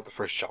failed the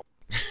first jump.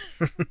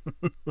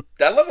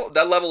 That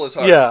level is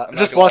hard. Yeah, I'm not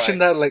just gonna watching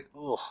lie. that, like,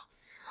 ugh.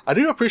 I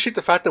do appreciate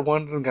the fact that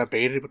one of them got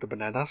baited with the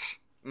bananas.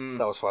 Mm.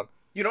 That was fun.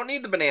 You don't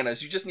need the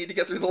bananas. You just need to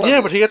get through the level.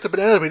 Yeah, but he got the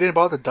banana, but he didn't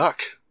bother the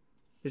duck.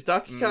 Is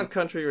Donkey Kong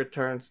Country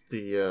Returns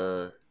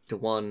the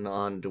one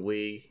on the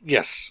Wii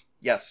Yes.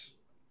 Yes.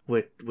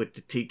 with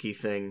the tiki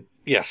thing,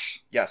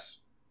 Yes. Yes.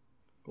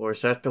 or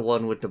is that the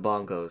one with the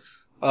bongos?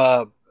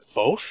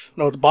 Both?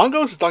 No, the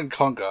bongos is Donkey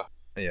Konga.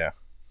 Yeah.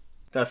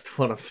 That's the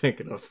one I'm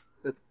thinking of.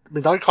 I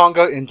mean, Donkey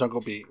Konga and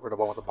Jungle Beat were the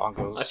one with the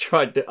bongos.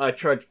 I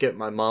tried to get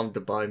my mom to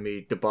buy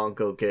me the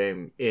bongo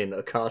game in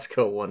a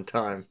Costco one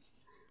time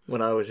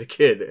when I was a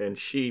kid, and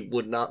she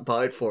would not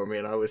buy it for me,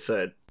 and I was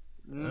sad.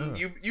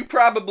 You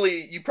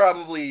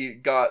probably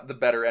got the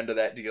better end of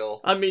that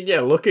deal. I mean, yeah,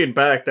 looking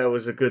back, that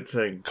was a good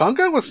thing.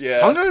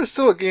 Konga is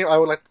still a game I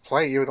would like to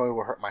play, even though it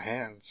would hurt my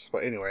hands. But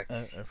anyway.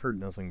 I've heard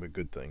nothing but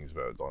good things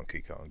about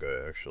Donkey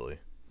Konga, actually.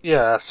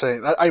 Yeah,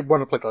 same. I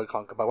want to play Donkey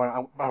Konga, but I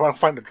want to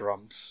find the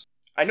drums.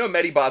 I know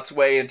Medibot's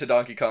way into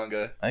Donkey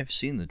Konga. I've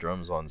seen the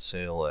drums on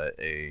sale at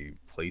a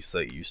place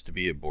that used to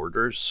be at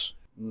Borders,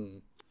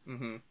 Mm.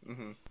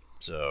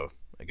 so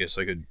I guess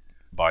I could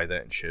buy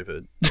that and ship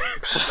it.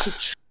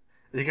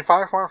 You can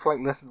find one for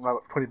like less than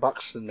about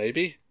 $20, then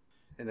maybe.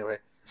 Anyway,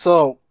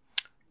 so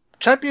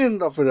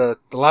champion of the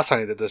last time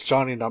he did this,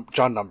 John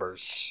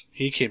Numbers,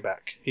 he came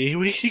back. He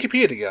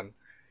competed again.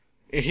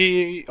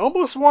 He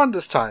almost won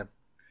this time.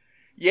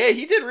 Yeah,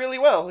 he did really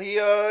well. He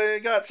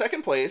got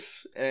second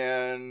place,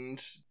 and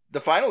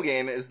the final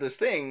game is this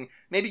thing.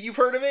 Maybe you've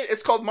heard of it.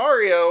 It's called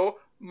Mario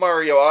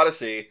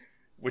Odyssey,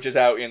 which is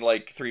out in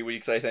like 3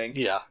 weeks, I think.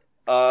 Yeah.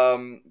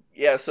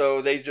 Yeah,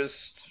 so they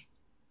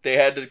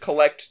had to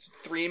collect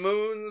 3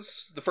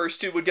 moons. The first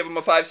 2 would give them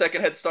a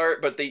 5-second head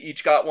start, but they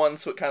each got one,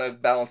 so it kind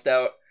of balanced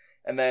out.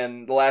 And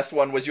then the last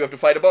one was you have to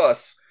fight a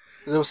boss.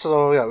 It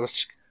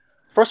was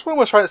first one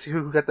was trying to see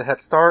who got the head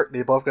start.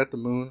 They both got the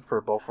moon for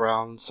both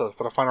rounds, so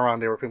for the final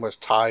round they were pretty much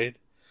tied.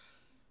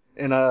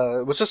 And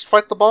it was just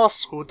fight the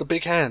boss with the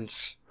big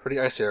hands for the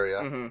ice area.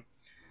 Mm-hmm.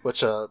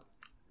 Which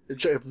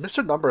if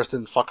Mr. Numbers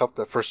didn't fuck up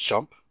the first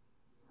jump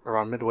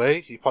around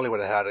midway, he probably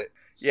would have had it.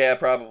 Yeah,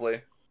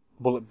 probably.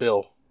 Bullet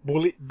Bill.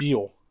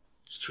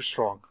 It's too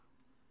strong.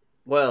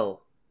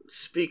 Well,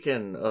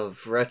 speaking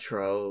of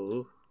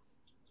retro,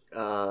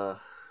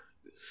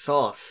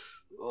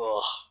 Sauce.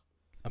 Ugh.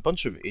 A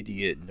bunch of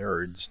idiot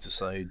nerds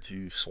decided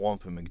to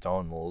swamp a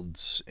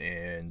McDonald's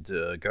and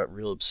got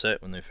real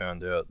upset when they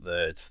found out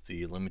that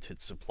the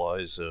limited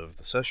supplies of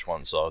the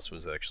Szechuan sauce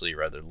was actually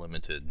rather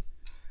limited.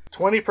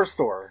 20 per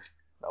store.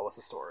 That was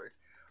the story.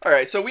 All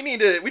right, so we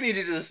need to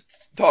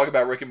just talk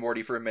about Rick and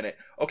Morty for a minute.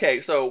 Okay,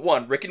 so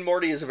 1, Rick and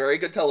Morty is a very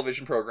good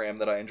television program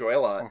that I enjoy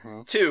a lot.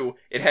 Mhm. 2,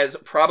 it has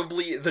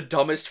probably the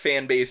dumbest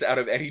fan base out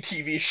of any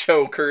TV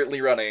show currently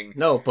running.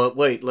 No, but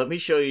wait, let me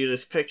show you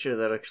this picture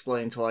that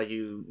explains why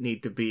you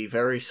need to be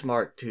very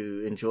smart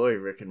to enjoy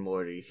Rick and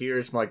Morty.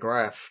 Here's my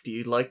graph. Do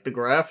you like the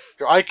graph?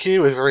 Your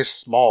IQ is very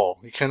small.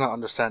 You cannot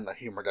understand the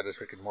humor that is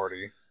Rick and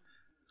Morty.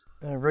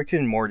 Rick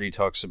and Morty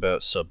talks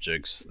about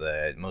subjects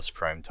that most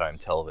primetime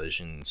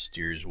television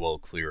steers well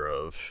clear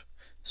of.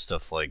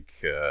 Stuff like,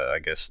 I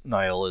guess,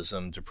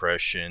 nihilism,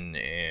 depression,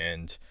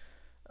 and,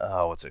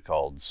 what's it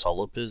called?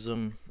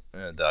 Solipsism?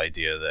 The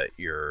idea that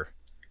your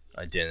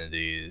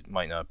identity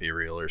might not be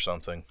real or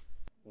something.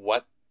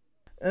 What?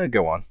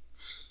 Go on.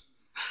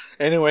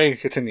 Anyway,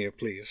 continue,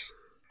 please.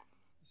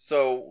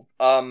 So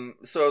the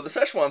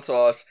Szechuan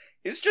sauce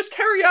is just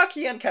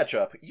teriyaki and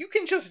ketchup. You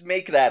can just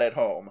make that at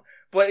home.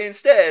 But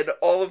instead,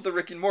 all of the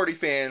Rick and Morty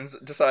fans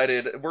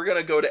decided we're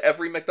gonna go to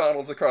every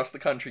McDonald's across the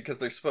country because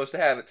they're supposed to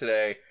have it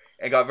today,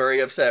 and got very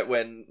upset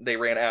when they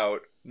ran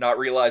out, not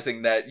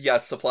realizing that,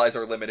 yes, supplies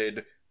are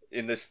limited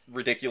in this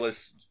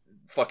ridiculous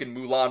fucking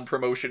Mulan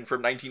promotion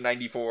from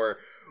 1994.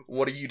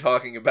 What are you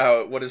talking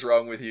about? What is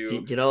wrong with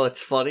you? You know,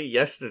 it's funny.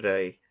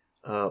 Yesterday,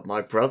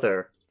 my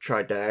brother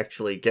tried to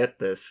actually get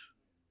this.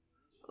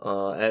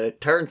 And it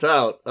turns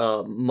out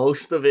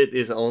most of it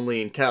is only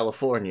in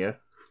California.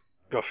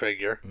 Go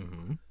figure.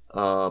 Mm-hmm.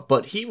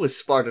 But he was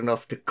smart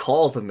enough to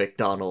call the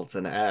McDonald's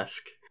and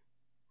ask.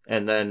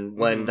 And then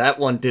when that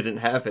one didn't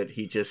have it,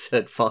 he just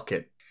said, fuck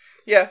it.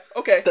 Yeah,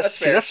 okay, that's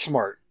fair. That's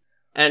smart.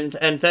 And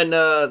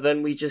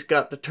then we just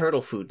got the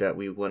turtle food that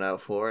we went out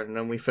for, and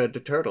then we fed the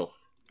turtle.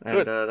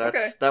 And Good.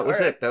 that was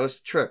Alright. it. That was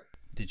the trip.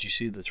 Did you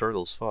see the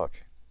turtles fuck?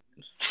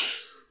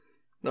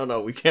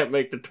 No, we can't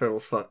make the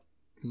turtles fuck.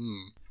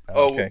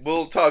 Oh, Okay.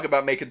 we'll talk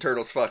about making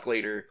turtles fuck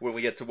later when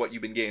we get to what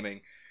you've been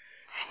gaming.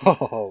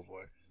 Oh,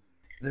 boy.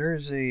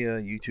 There's a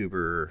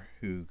YouTuber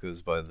who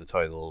goes by the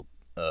title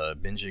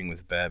Binging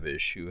with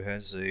Babish, who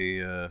has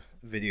a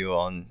video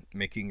on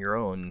making your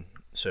own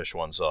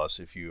Szechuan sauce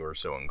if you are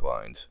so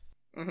inclined.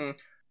 Mm-hmm.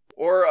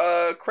 Or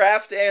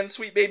Kraft and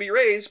Sweet Baby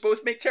Ray's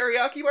both make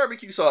teriyaki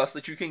barbecue sauce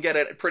that you can get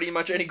at pretty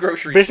much any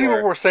grocery Basically, store.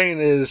 what we're saying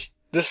is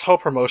this whole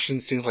promotion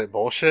seems like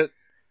bullshit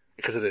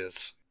because it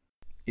is.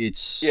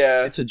 It's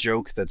Yeah. it's a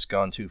joke that's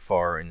gone too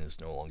far and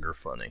is no longer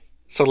funny.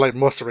 So, like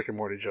most of Rick and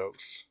Morty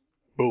jokes.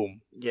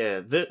 Boom. Yeah,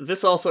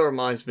 this also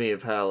reminds me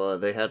of how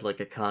they had like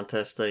a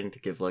contest thing to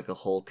give like a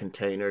whole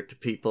container to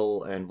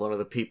people, and one of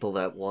the people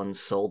that won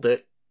sold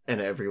it,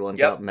 and everyone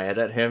Yep. got mad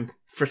at him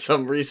for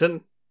some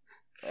reason.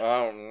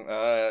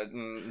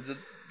 The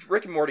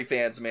Rick and Morty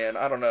fans, man,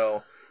 I don't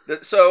know.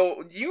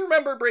 So, do you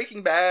remember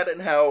Breaking Bad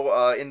and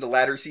how in the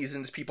latter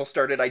seasons people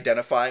started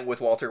identifying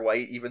with Walter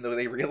White even though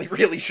they really,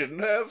 really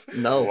shouldn't have?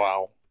 No,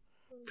 Wow.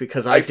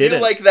 because I didn't.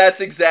 feel like that's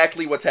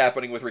exactly what's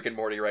happening with Rick and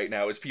Morty right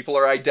now, is people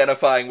are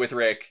identifying with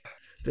Rick.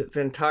 The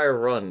entire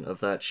run of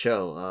that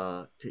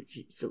show,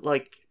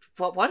 like,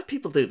 why do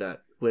people do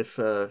that with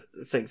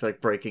things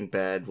like Breaking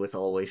Bad, with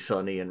Always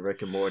Sunny and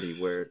Rick and Morty,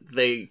 where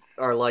they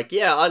are like,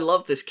 yeah, I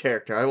love this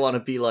character, I want to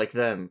be like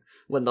them,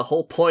 when the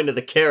whole point of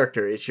the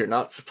character is you're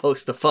not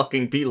supposed to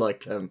fucking be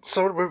like them.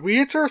 So we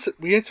enter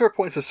a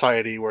point in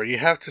society where you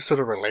have to sort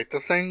of relate to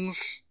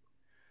things.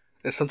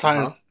 And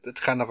sometimes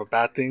it's kind of a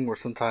bad thing, or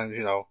sometimes,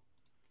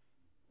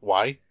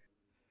 why?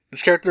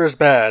 This character is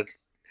bad.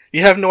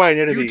 You have no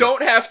identity. You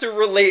don't have to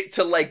relate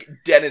to, like,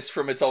 Dennis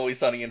from It's Always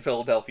Sunny in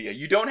Philadelphia.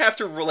 You don't have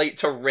to relate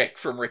to Rick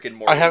from Rick and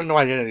Morty. I have no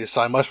identity,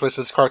 so I must wish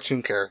this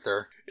cartoon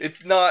character.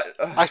 It's not...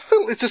 I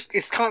feel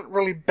it's gotten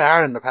really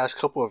bad in the past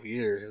couple of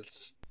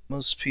years.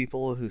 Most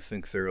people who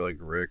think they're like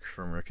Rick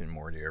from Rick and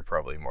Morty are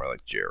probably more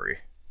like Jerry.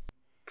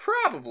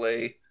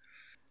 Probably.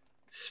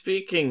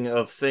 Speaking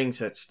of things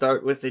that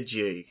start with a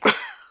G,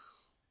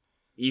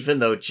 even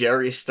though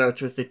Jerry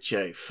starts with a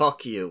J,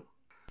 fuck you.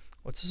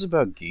 What's this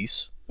about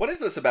geese? What is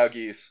this about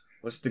geese?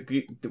 What's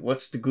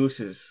the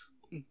gooses?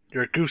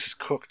 Your goose is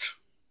cooked.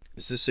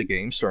 Is this a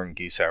game starring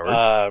Geese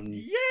Howard?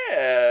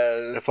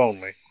 Yes. If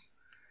only.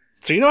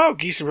 So you know how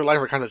geese in real life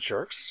are kind of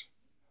jerks?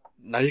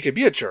 Now you can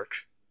be a jerk.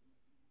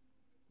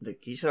 The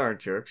geese aren't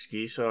jerks.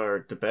 Geese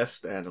are the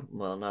best animal.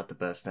 Well, not the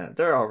best animal.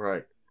 They're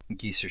alright.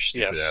 Geese are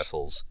stupid Yes.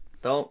 assholes.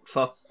 Don't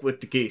fuck with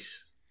the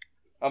geese.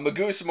 I'm a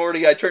goose,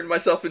 Morty. I turned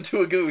myself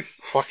into a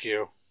goose. Fuck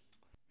you.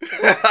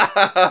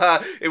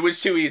 It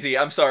was too easy.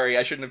 I'm sorry.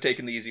 I shouldn't have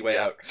taken the easy way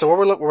out. So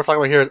what we're talking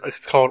about here is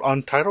it's called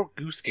Untitled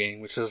Goose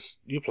Game, which is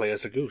you play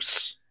as a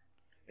goose.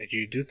 And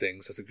you do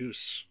things as a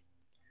goose.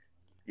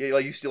 Yeah,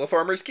 like you steal a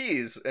farmer's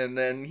keys, and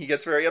then he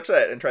gets very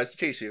upset and tries to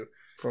chase you.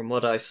 From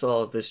what I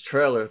saw of this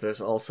trailer,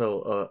 there's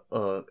also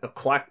a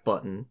quack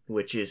button,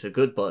 which is a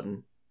good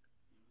button.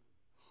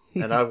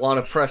 And I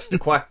want to press the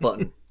quack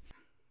button.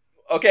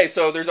 Okay,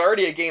 so there's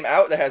already a game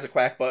out that has a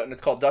quack button.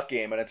 It's called Duck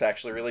Game, and it's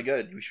actually really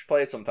good. We should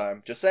play it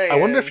sometime. Just saying. I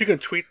wonder if you can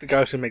tweet the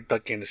guys who make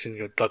Duck Game to send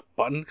you a duck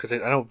button, because I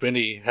know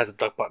Vinny has a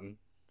duck button.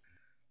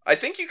 I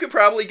think you could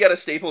probably get a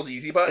Staples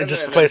Easy button And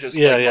just then place-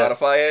 yeah.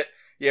 modify it.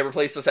 Yeah,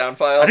 replace the sound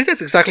file. I think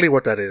that's exactly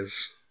what that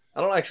is.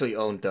 I don't actually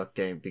own Duck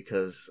Game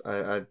because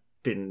I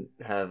didn't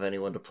have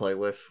anyone to play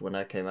with when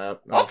that came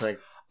out. I don't think.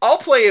 I'll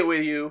play it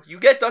with you. You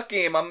get Duck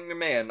Game, I'm your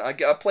man. I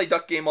play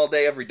Duck Game all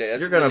day, every day. That's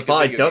You're a gonna really good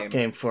buy video Duck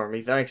Game for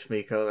me. Thanks,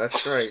 Miko.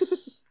 That's great.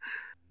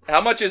 How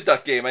much is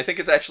Duck Game? I think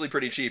it's actually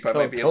pretty cheap. I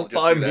might be able Don't to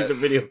just buy do me that. the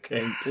video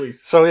game,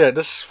 please. So yeah,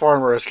 this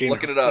farmer is getting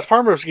Looking it up. This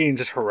farmer is getting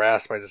just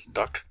harassed by this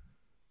duck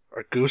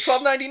or goose.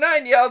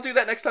 $12.99. Yeah, I'll do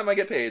that next time I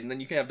get paid, and then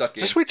you can have Duck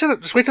Game. Just wait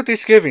till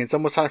Thanksgiving. It's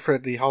almost time for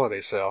the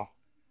holiday sale.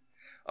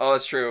 Oh,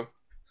 that's true.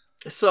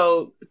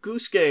 So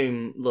Goose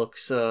Game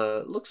looks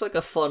like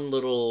a fun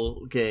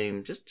little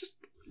game. Just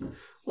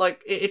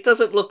like it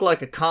doesn't look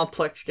like a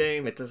complex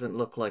game. It doesn't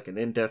look like an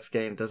in-depth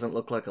game. It doesn't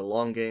look like a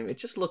long game. It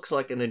just looks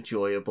like an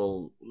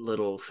enjoyable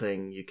little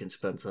thing you can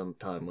spend some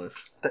time with.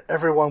 That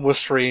everyone will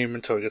stream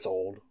until it gets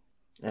old.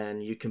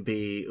 And you can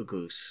be a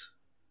goose.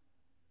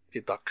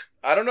 Get duck.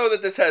 I don't know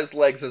that this has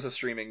legs as a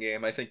streaming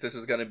game. I think this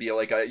is going to be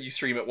like you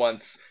stream it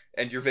once,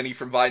 and you're Vinny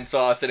from Vine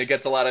Sauce, and it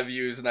gets a lot of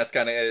views, and that's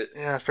kind of it.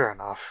 Yeah, fair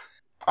enough.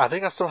 I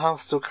think I'm somehow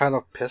still kind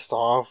of pissed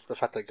off the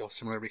fact that Ghost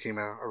Simulator became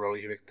a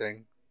really big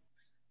thing.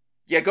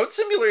 Yeah, Goat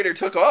Simulator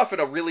took off in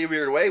a really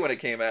weird way when it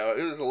came out.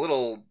 It was a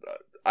little...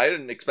 I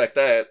didn't expect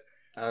that.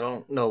 I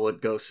don't know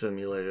what Ghost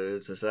Simulator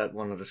is. Is that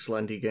one of the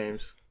Slendy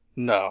games?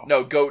 No.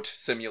 No, Goat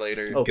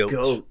Simulator. Oh, Goat.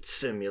 Goat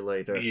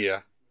Simulator.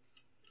 Yeah.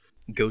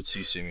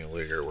 Goatsy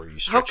Simulator where you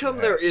stretch How come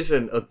an there ass.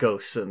 isn't a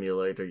Ghost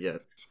Simulator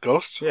yet?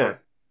 Ghost? Yeah.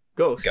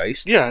 Ghost.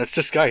 Geist? Yeah, it's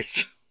just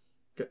Geist.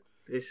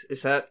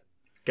 Is that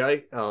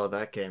guy? Oh,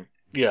 that game.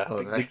 Yeah.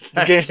 Oh, the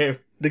that game,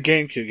 the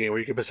GameCube game where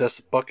you can possess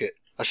a bucket.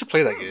 I should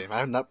play that game. I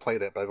have not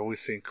played it, but I've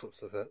always seen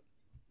clips of it.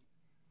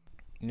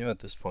 You know, at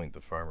this point,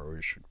 the farmer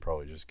we should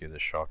probably just get a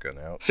shotgun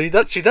out. See,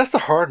 that's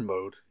the hard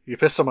mode. You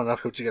piss someone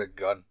off, you get a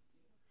gun.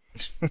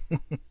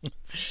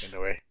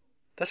 Anyway,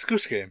 that's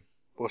Goose Game.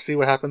 We'll see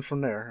what happens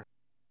from there.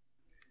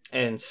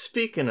 And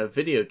speaking of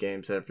video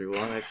games,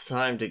 everyone, it's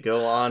time to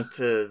go on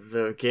to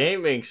the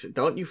gaming.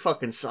 Don't you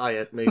fucking sigh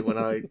at me when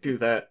I do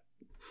that.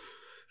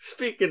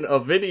 Speaking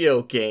of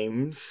video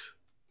games,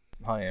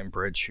 Hi, I'm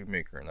Brad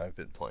Shoemaker, and I've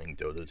been playing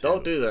Dota 2.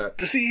 Don't do that.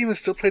 Does he even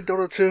still play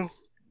Dota 2?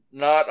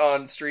 Not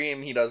on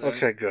stream, he doesn't.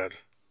 Okay, good.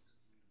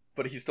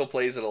 But he still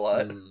plays it a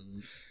lot.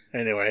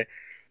 Anyway,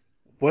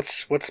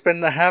 what's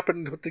been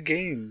happening with the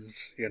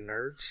games, you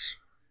nerds?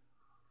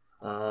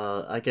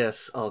 I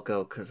guess I'll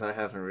go because I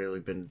haven't really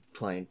been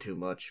playing too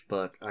much,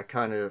 but I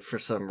kind of, for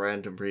some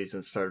random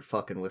reason, started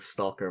fucking with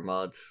Stalker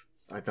mods.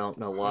 I don't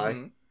know why.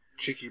 Mhm.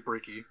 Cheeky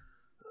breaky.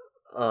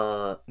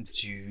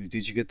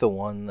 Did you get the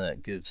one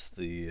that gives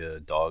the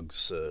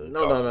dogs?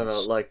 No,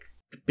 like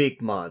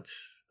big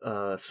mods.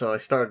 So I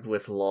started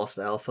with Lost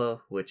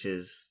Alpha, which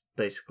is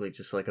basically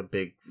just like a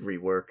big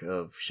rework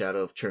of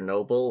Shadow of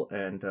Chernobyl,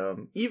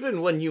 and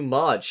even when you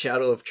mod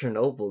Shadow of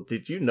Chernobyl,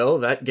 did you know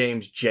that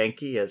game's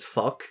janky as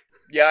fuck?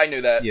 Yeah, I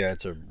knew that. Yeah,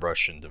 it's a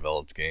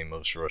Russian-developed game.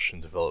 Most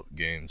Russian-developed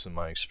games, in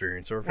my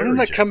experience, are very. When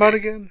did that come janky. out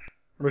again?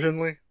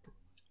 Originally?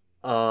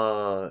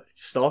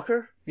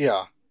 Stalker?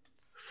 Yeah.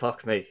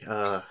 Fuck me.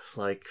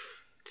 Like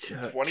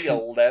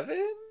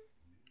 2011?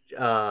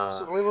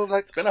 So a little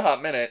like. It's been a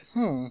hot minute.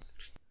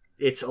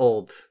 It's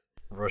old.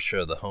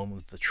 Russia, the home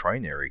of the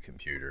trinary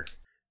computer.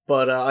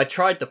 But I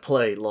tried to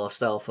play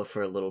Lost Alpha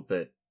for a little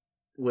bit,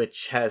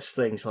 which has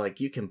things like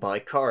you can buy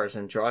cars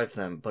and drive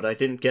them, but I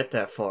didn't get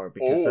that far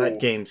because Oh. that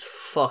game's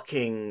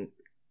fucking...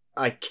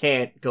 I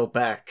can't go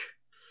back.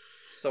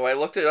 So I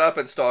looked it up,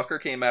 and Stalker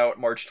came out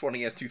March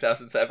 20th,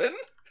 2007.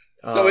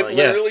 So it's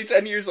yeah. literally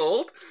 10 years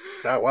old.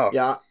 Oh, wow.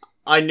 Yeah,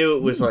 I knew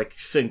it was like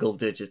single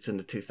digits in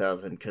the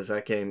 2000 because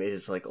that game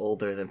is like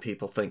older than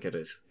people think it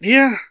is.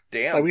 Yeah.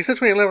 Damn. Like, we said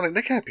 2011, like,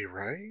 that can't be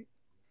right.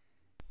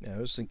 Yeah, I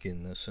was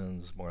thinking this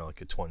sounds more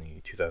like a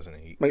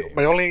 2008 My, game.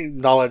 my only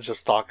knowledge of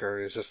Stalker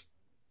is just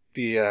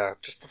the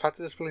fact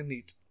that it's really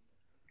neat.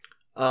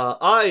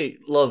 I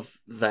love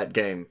that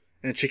game.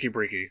 And cheeky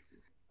breaky.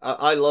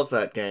 I love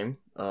that game.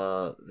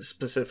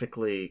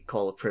 Specifically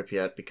Call of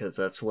Pripyat because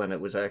that's when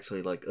it was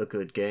actually like a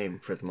good game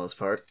for the most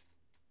part.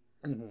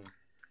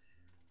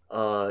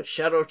 Mm-hmm.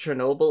 Shadow of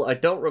Chernobyl, I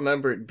don't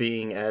remember it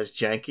being as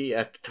janky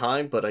at the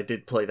time, but I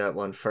did play that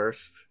one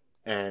first.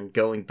 And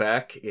going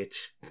back,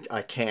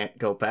 I can't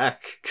go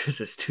back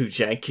because it's too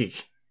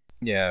janky.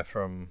 Yeah,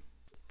 from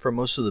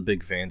most of the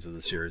big fans of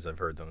the series, I've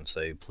heard them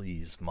say,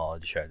 please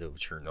mod Shadow of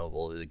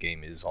Chernobyl. The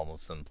game is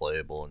almost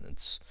unplayable in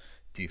its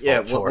default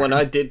Yeah, form. when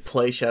I did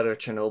play Shadow of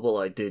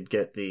Chernobyl, I did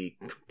get the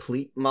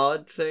complete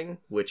mod thing,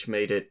 which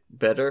made it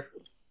better,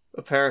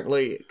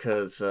 apparently,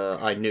 because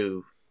I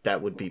knew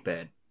that would be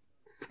bad.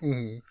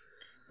 Mm-hmm.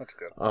 That's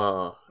good.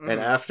 And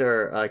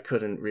after I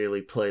couldn't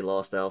really play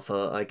Lost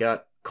Alpha, I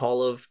got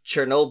Call of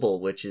Chernobyl,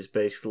 which is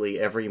basically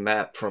every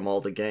map from all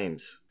the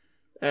games.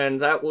 And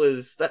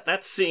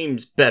that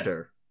seems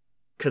better,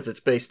 because it's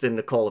based in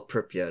the Call of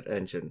Pripyat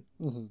engine.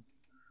 Mm-hmm.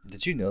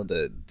 Did you know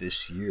that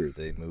this year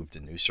they moved a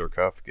new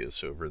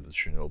sarcophagus over the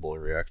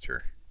Chernobyl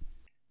reactor?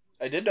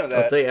 I did know Did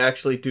that. they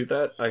actually do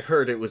that? I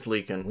heard it was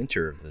leaking.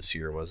 Winter of this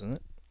year, wasn't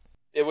it?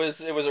 It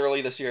was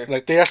early this year.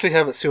 Like, they actually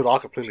have it sealed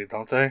off completely,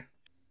 don't they?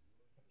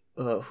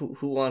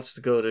 Who wants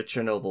to go to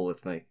Chernobyl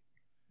with me?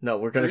 No,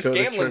 we're gonna Drew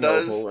go Scanlon to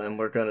Chernobyl, does. and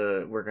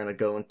we're gonna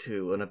go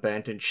into an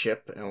abandoned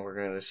ship, and we're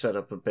gonna set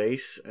up a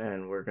base,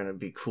 and we're gonna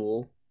be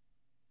cool,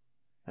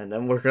 and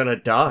then we're gonna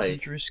Was die.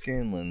 it Drew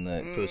Scanlon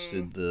that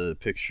posted the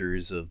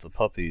pictures of the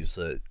puppies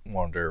that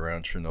wander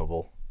around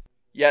Chernobyl?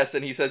 Yes,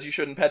 and he says you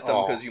shouldn't pet them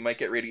Aw. because you might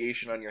get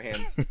radiation on your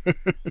hands.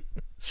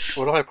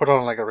 What do I put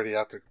on, like, already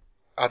after?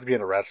 I have to be in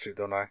a rat suit,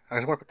 don't I? I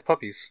just want to put the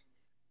puppies.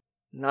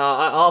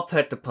 Nah, I'll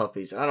pet the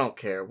puppies. I don't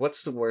care.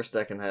 What's the worst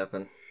that can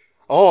happen?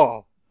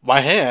 Oh, my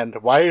hand.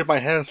 Why is my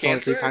hand so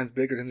Cancer? 3 times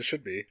bigger than it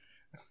should be?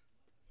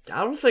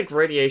 I don't think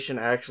radiation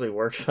actually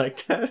works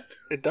like that.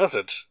 It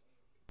doesn't.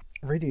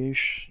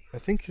 Radiation. I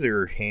think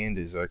their hand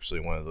is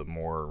actually one of the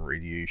more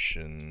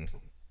radiation.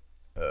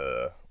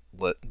 The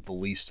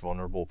least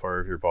vulnerable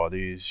part of your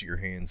body is your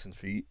hands and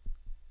feet.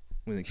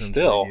 When it comes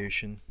Still. to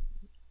radiation.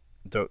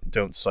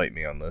 Don't cite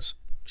me on this.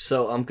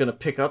 So I'm gonna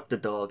pick up the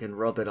dog and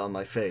rub it on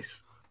my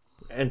face,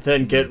 and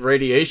then get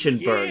radiation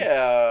burn.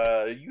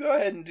 Yeah, you go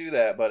ahead and do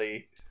that,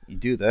 buddy. You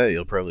do that,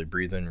 you'll probably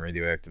breathe in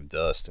radioactive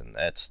dust, and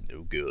that's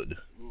no good.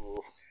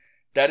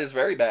 That is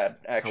very bad,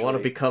 I actually. want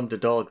to become the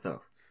dog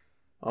though.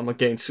 I'm gonna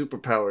gain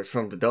superpowers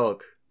from the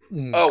dog.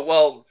 Oh,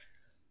 well...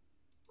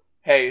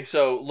 Hey,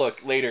 so,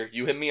 look, later,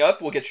 you hit me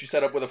up, we'll get you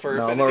set up with a fur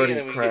No, I'm affinity, already and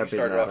then we can get you crabbing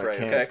started that. off I right,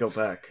 can't okay? go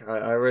back.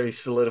 I already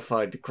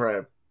solidified the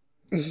crab.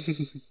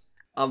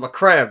 I'm a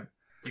crab,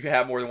 You can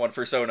have more than one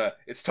fursona.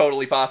 It's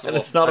totally possible.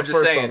 and it's not I'm a just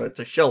fur saying. sona, it's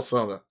a shell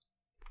sona.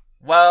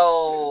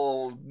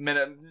 Well,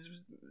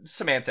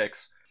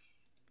 semantics.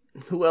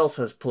 Who else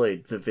has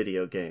played the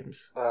video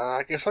games?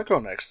 I guess I'll go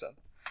next then.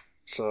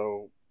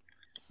 So,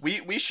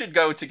 We should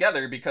go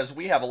together because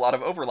we have a lot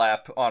of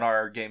overlap on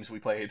our games we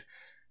played.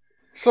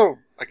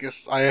 I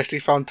guess I actually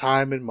found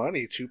time and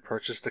money to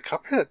purchase the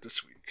Cuphead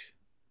this week.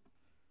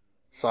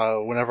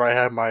 So, whenever I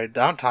have my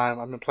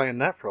downtime, I've been playing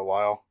that for a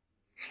while.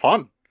 It's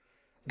fun.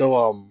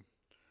 Though,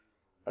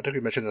 I think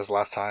we mentioned this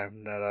last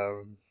time,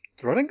 that,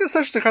 the running is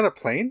actually kind of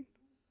plain.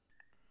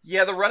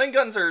 Yeah, the running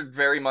guns are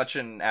very much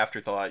an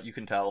afterthought, you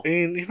can tell.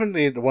 And even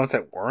the ones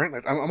that weren't,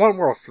 like, I'm on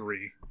World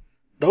 3.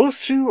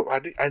 Those two,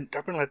 I've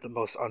been like the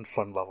most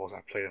unfun levels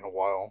I've played in a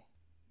while.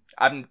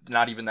 I'm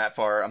not even that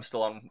far. I'm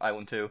still on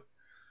Island 2.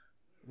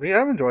 But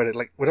yeah, I've enjoyed it.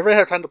 Like, whenever I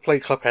have time to play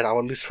Cuphead, I'll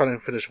at least try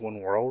and finish one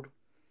world.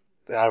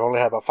 And I've only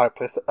had about 5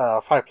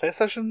 play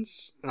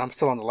sessions, and I'm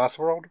still on the last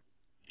world.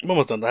 I'm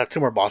almost done. I have 2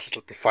 more bosses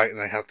left to fight, and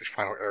I have the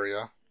final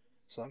area.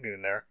 So I'm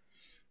getting there.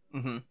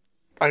 Mm-hmm.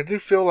 I do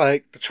feel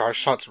like the charge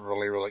shot's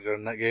really, really good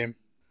in that game.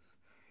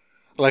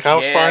 Like, I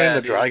was fighting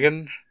the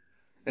dragon,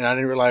 and I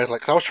didn't realize,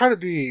 like, 'cause I was trying to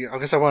do, I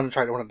guess I wanted to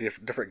try one of the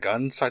different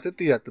guns, so I did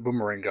the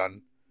boomerang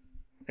gun.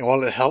 And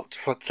while it helped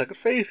for the second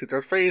phase, the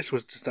third phase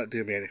was just not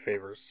doing me any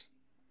favors.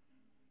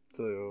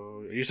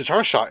 So, I used the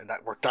charge shot, and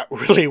that worked out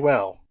really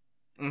well.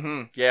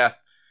 Mm-hmm, yeah.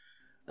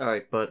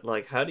 Alright, but,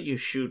 like, how do you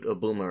shoot a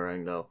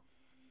boomerang, though?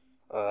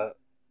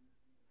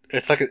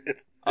 It's like,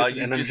 it's an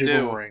you energy just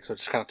do. boomerang, so it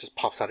just kind of just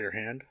pops out of your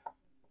hand.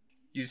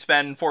 You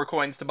spend 4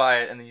 coins to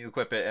buy it, and then you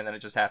equip it, and then it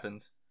just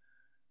happens.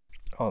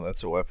 Oh,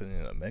 that's a weapon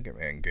in a Mega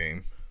Man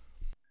game.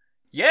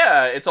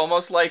 Yeah, it's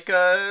almost like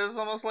there's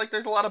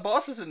a lot of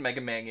bosses in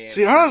Mega Man games.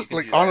 See,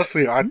 honestly,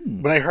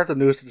 Hmm. when I heard the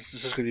news that this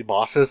is just going to be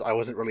bosses, I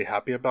wasn't really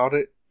happy about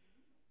it.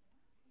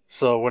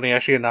 So when they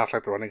actually announced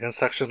like the running gun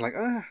section, like,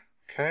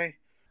 okay.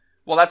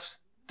 Well,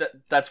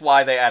 that's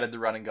why they added the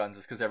running guns,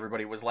 is because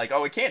everybody was like,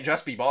 oh, it can't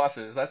just be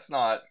bosses. That's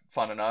not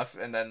fun enough.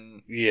 And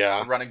then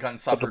Yeah, the running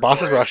guns but suffered. the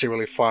bosses for were it. actually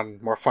really fun,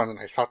 more fun than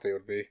I thought they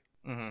would be.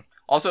 Mm-hmm.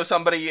 Also,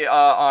 somebody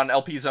on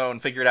LP Zone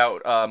figured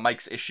out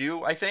Mike's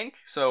issue, I think.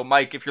 So,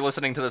 Mike, if you're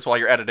listening to this while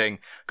you're editing,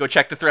 go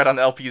check the thread on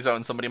the LP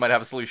Zone. Somebody might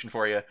have a solution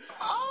for you.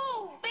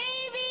 Oh,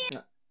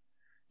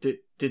 baby!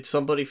 Did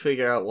somebody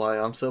figure out why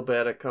I'm so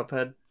bad at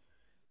Cuphead?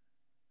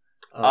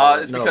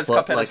 It's because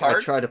Cuphead is hard?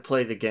 I try to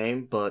play the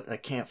game, but I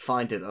can't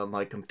find it on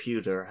my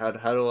computer. How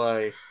do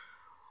I...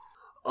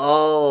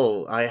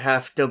 Oh, I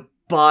have to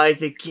buy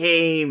the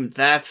game.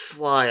 That's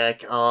why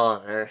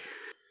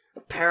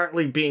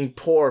apparently being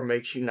poor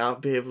makes you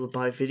not be able to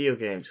buy video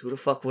games. Who the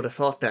fuck would have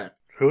thought that?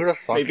 Who would have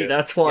thought Maybe it?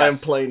 that's why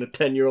Yes. I'm playing a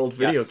 10-year-old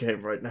video Yes.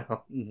 game right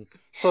now.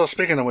 So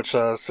speaking of which,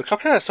 so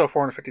Cuphead has sold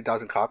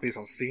 450,000 copies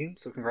on Steam,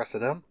 so congrats to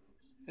them.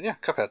 And yeah,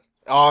 Cuphead.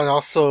 I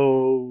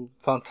also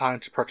found time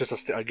to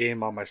purchase a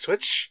game on my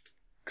Switch,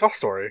 Golf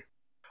Story.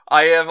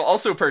 I have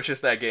also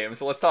purchased that game,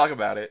 so let's talk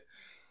about it.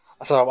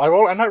 So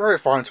I'm not very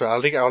far into it.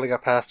 I think I only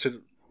got past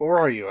to... Where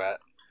are you at?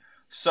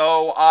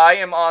 So, I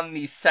am on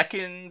the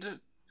second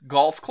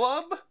golf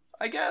club,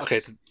 I guess? Okay,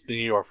 then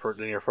you're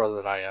further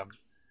than I am.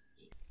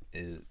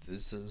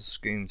 Does this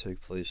game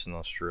take place in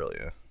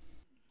Australia?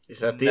 Is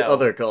that the No.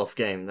 other golf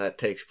game that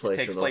takes It place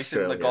takes in place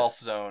Australia? in the golf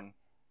zone.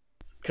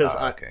 Because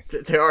okay.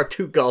 there are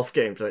 2 golf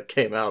games that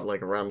came out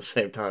like around the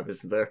same time,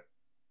 isn't there?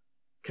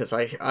 Because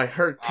I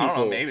heard I don't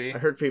people know, maybe. I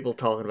heard people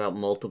talking about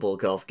multiple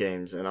golf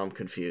games, and I'm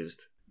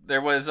confused.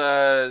 There was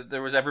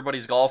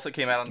Everybody's Golf that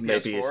came out on the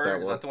Maybe it's PS4. that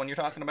Is one. that the one you're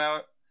talking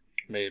about?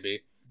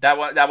 Maybe. That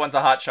one's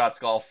a Hot Shots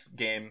golf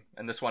game,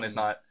 and this one is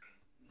not.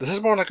 This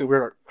is more like a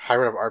weird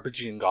hybrid of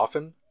RPG and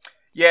golfing.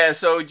 Yeah,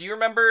 so do you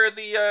remember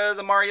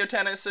the Mario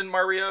Tennis and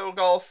Mario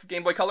Golf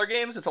Game Boy Color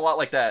games? It's a lot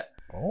like that.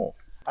 Oh.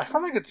 I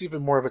find like it's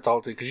even more of its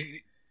own thing, because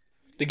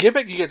the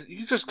gimmick, you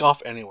can just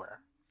golf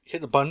anywhere. You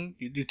hit the button,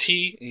 you do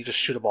tee, and you just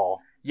shoot a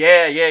ball.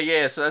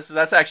 Yeah. So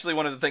that's actually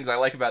one of the things I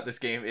like about this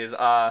game is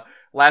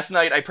last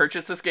night I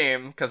purchased this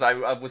game because I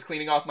was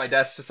cleaning off my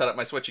desk to set up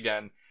my Switch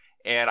again,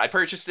 and I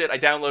purchased it. I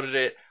downloaded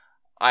it.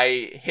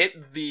 I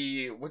hit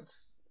the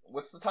what's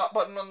the top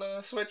button on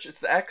the Switch?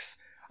 It's the X.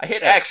 I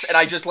hit X and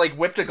I just like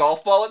whipped a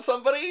golf ball at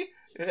somebody,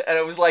 and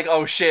it was like,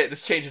 oh shit,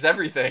 this changes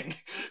everything.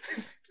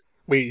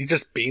 Wait, you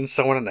just beam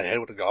someone in the head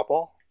with a golf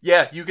ball?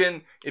 Yeah, you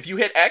can. If you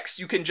hit X,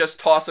 you can just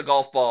toss a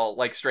golf ball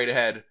like straight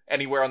ahead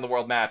anywhere on the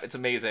world map. It's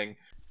amazing.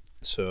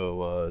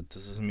 So,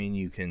 does this mean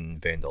you can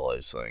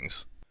vandalize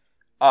things?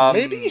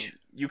 Maybe.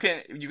 You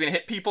can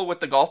hit people with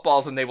the golf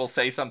balls and they will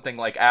say something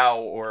like "ow"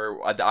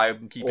 or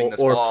 "I'm keeping this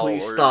Or ball"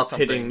 please or stop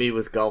something. hitting me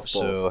with golf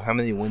balls. So, how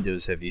many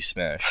windows have you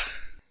smashed?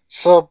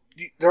 So,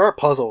 there are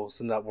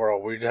puzzles in that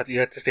world where you have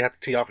to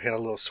tee off and hit a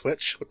little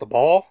switch with the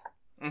ball.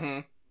 Mm-hmm.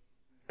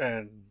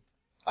 And,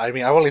 I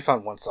mean, I've only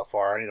found one so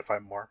far. I need to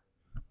find more.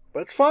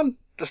 But it's fun.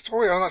 The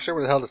story, I'm not sure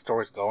where the hell the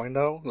story's going,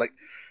 though. Like,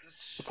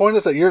 the point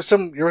is that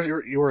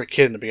you were a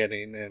kid in the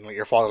beginning, and like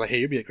your father like, hey,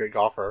 you'd be a great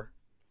golfer.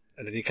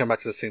 And then you come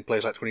back to the same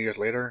place like 20 years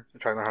later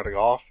and try to learn how to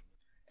golf.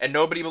 And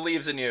nobody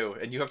believes in you,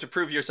 and you have to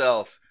prove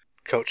yourself.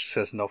 Coach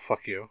says, no,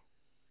 fuck you.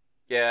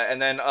 Yeah,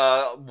 and then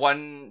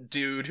one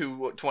dude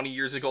who 20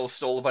 years ago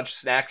stole a bunch of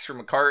snacks from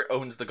a cart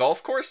owns the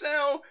golf course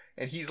now,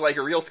 and he's like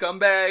a real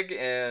scumbag,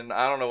 and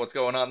I don't know what's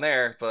going on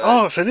there, but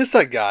Oh, so it is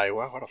that guy.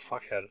 Wow, what a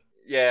fuckhead.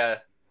 yeah.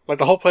 Like,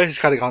 the whole place has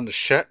kind of gone to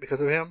shit because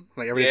of him.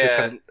 Like,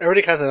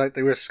 everybody kind of like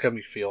the weird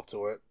scummy feel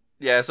to it.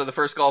 Yeah, so the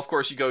first golf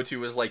course you go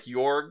to is like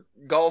your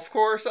golf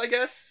course, I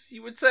guess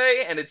you would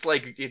say, and it's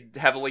like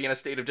heavily in a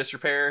state of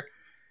disrepair.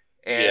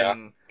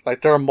 And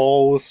Like, there are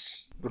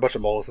moles, a bunch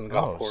of moles in the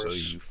golf Oh,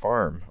 course. so you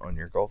farm on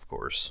your golf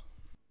course.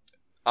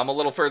 I'm a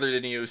little further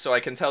than you, so I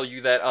can tell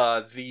you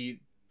that the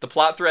the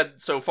plot thread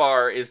so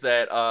far is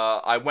that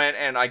I went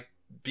and I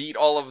beat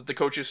all of the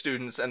coach's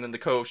students, and then the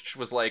coach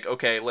was like,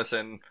 okay,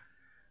 listen,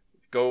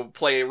 go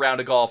play a round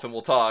of golf and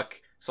we'll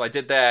talk. So I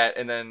did that,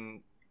 and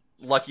then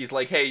Lucky's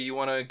like, hey, you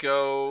want to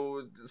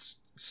go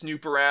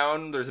snoop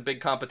around? There's a big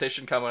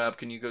competition coming up.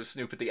 Can you go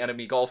snoop at the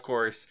enemy golf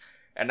course?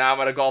 And now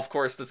I'm at a golf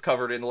course that's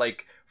covered in,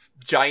 like,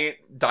 giant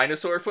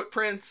dinosaur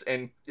footprints,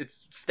 and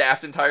it's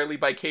staffed entirely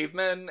by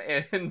cavemen,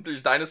 and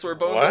there's dinosaur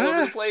bones all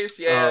over the place.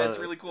 Yeah, it's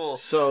really cool.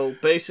 So,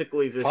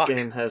 basically, this Fuck.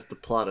 game has the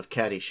plot of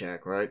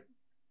Caddyshack, right?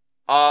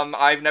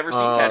 I've never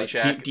seen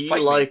Caddyshack. Do you Fight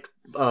me. like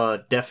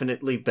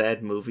definitely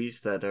bad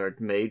movies that are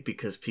made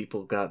because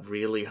people got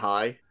really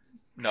high?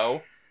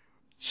 No.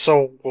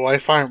 So, will I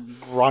find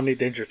Rodney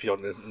Dangerfield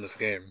in this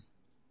game?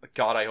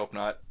 God, I hope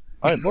not.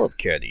 I love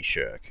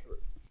Caddyshack.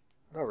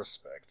 No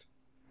respect.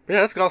 But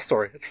yeah, it's Golf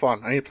Story. It's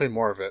fun. I need to play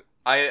more of it.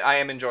 I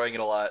am enjoying it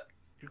a lot.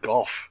 You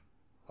golf.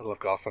 I love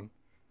golfing.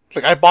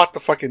 Like, I bought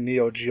the fucking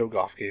Neo Geo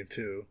golf game,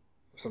 too.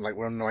 So, like,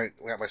 when I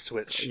got my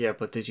Switch. Yeah,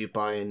 but did you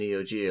buy a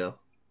Neo Geo?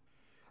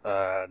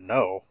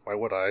 No. Why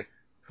would I?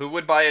 Who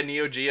would buy a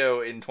Neo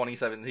Geo in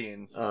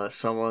 2017?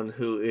 Someone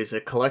who is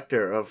a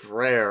collector of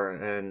rare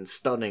and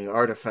stunning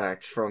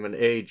artifacts from an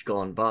age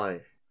gone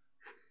by.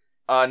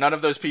 None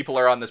of those people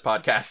are on this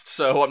podcast,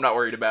 so I'm not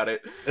worried about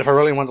it. If I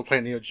really wanted to play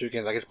a Neo Geo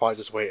game, I could probably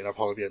just wait and I'll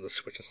probably be able to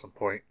Switch at some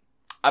point.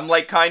 I'm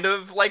like kind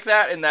of like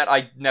that in that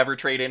I never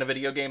trade in a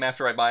video game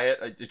after I buy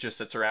it. It just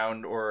sits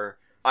around, or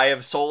I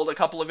have sold a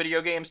couple of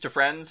video games to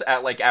friends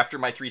at like after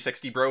my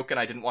 360 broke and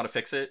I didn't want to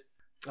fix it.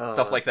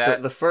 Stuff like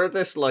that. The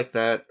furthest like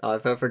that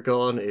I've ever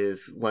gone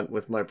is went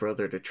with my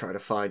brother to try to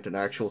find an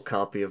actual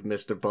copy of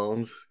Mr.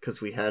 Bones, because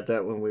we had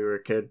that when we were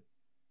a kid.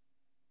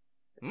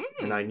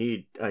 And I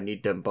need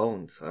them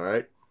bones,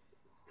 alright?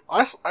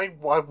 I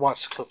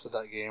watched clips of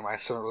that game. I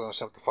still don't really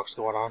understand what the fuck's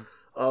going on.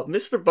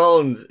 Mr.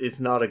 Bones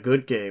is not a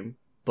good game,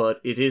 but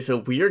it is a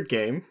weird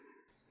game.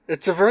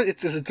 It's a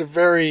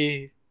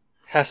very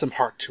has some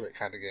heart to it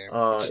kind of game.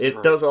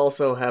 It does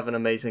also have an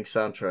amazing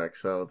soundtrack,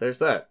 so there's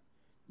that.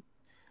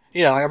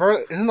 Yeah, I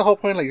remember, isn't the whole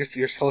point like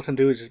your skeleton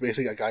dude is just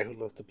basically a guy who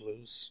loves the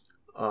blues?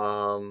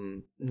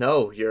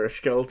 No, you're a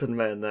skeleton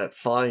man that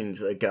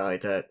finds a guy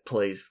that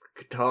plays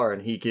guitar,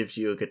 and he gives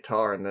you a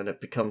guitar, and then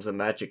it becomes a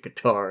magic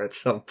guitar at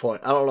some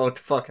point. I don't know what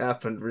the fuck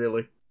happened,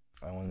 really.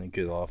 I want to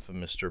get off of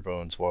Mr.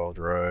 Bones' Wild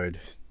Ride.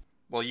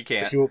 Well, you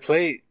can't. He will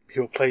play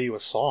you a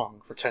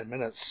song for 10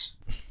 minutes.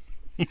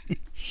 Did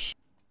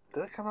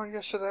it come out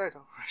yesterday? I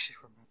don't actually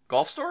remember.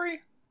 Golf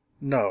Story?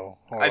 No.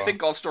 I think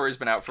Golf Story's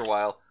been out for a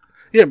while.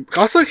 Yeah,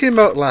 Golf Story came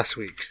out last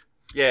week.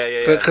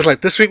 Yeah. Because like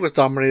this week was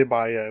dominated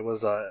by it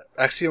was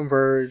Axiom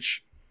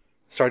Verge,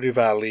 Stardew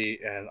Valley,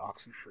 and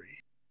Oxenfree.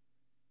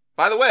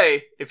 By the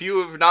way, if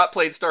you have not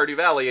played Stardew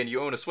Valley and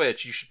you own a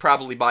Switch, you should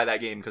probably buy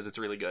that game because it's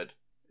really good.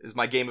 It's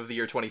my game of the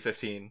year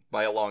 2015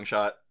 by a long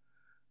shot.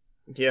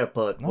 Yeah,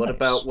 but Nice. What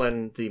about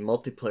when the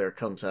multiplayer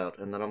comes out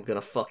and then I'm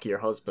gonna fuck your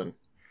husband?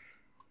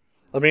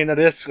 I mean,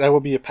 that will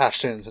be a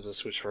patched into the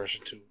Switch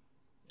version too.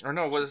 Or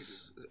no,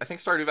 I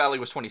think Stardew Valley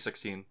was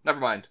 2016. Never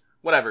mind.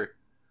 Whatever.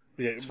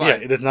 Yeah, It's fine. yeah,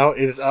 it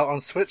is out on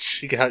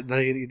Switch. You can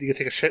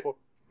take a shit while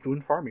doing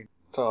farming.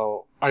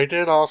 So I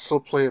did also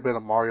play a bit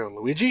of Mario and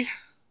Luigi.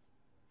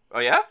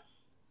 Oh yeah?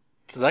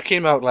 So that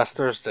came out last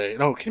Thursday.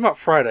 No, it came out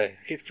Friday.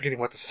 I keep forgetting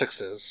what the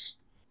 6 is.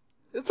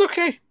 It's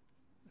okay.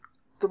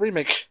 The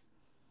remake.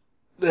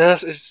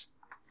 Yes, it's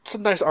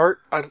some nice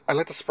art. I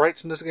like the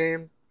sprites in this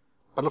game.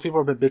 I know people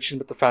have been bitching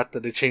about the fact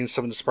that they changed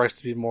some of the sprites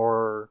to be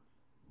more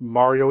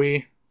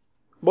Mario-y.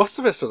 Most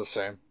of it's still the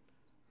same.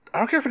 I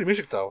don't care for the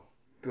music though.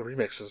 The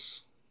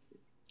remixes.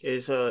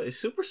 Is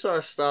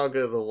Superstar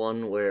Saga the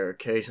one where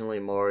occasionally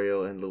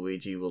Mario and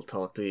Luigi will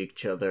talk to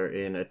each other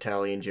in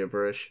Italian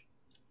gibberish?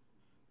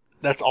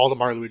 That's all the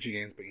Mario Luigi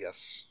games, but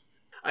yes.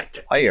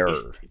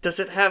 Does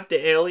it have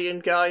the alien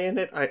guy in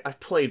it? I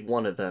played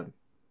one of them.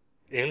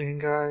 Alien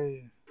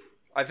guy?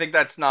 I think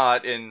that's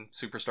not in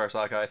Superstar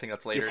Saga. I think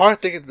that's later. You're probably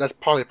thinking that's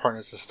probably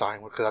Partners this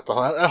time, because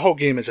that whole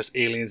game is just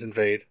aliens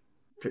invade.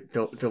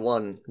 The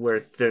one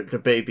where the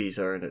babies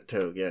are in it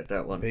too. Yeah,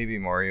 that one. Baby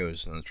Mario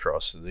is an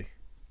atrocity.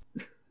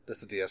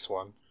 That's the DS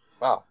one.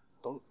 Wow.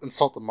 Don't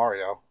insult the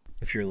Mario.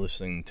 If you're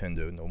listening,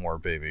 Nintendo, no more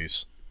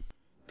babies.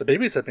 The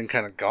babies have been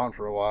kind of gone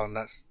for a while, and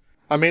that's...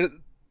 I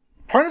mean,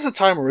 Partners of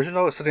Time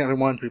original is something I've been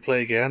wanting to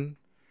replay again,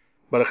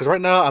 but because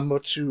right now I'm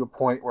up to a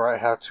point where I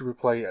have to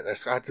replay it.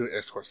 I have to do an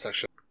escort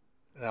session,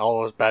 and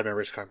all those bad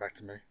memories coming back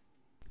to me.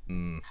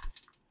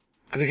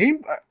 Because the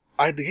game...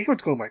 the game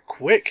was going like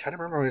quick. I don't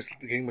remember when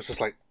the game was just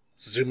like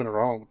zooming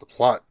around with the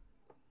plot.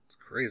 It's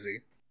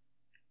crazy.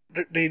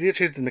 They did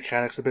change the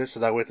mechanics a bit, so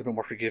that way it's a bit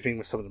more forgiving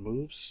with some of the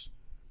moves.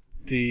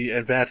 The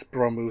advanced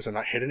bro moves are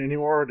not hidden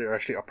anymore. They're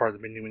actually a part of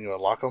the menu when you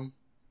unlock them.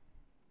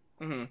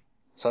 Mm-hmm.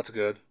 So that's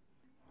good.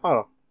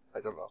 I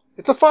don't know.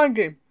 It's a fine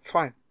game. It's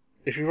fine.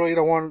 If you really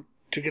don't want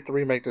to get the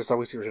remake, there's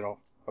always the original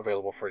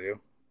available for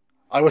you.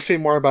 I would say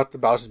more about the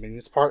Bowser's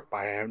Minions part, but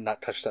I have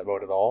not touched that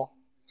mode at all.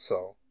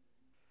 So...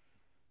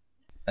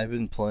 I've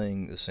been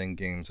playing the same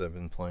games I've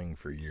been playing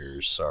for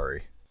years,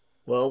 sorry.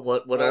 Well,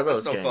 what are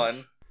those that's no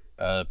games? fun.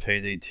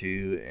 Payday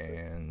 2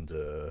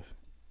 and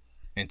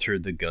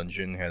Entered the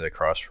Gungeon had a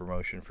cross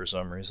promotion for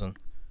some reason.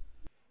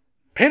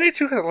 Payday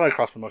 2 has a lot of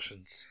cross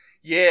promotions.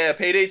 Yeah,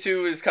 Payday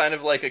 2 is kind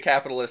of like a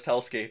capitalist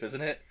hellscape,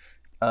 isn't it?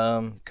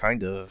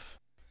 Kind of.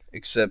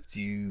 Except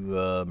you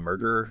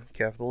murder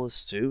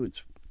capitalists too.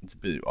 It's a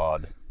bit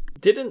odd.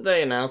 Didn't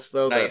they announce,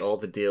 though, Nice. that all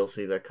the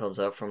DLC that comes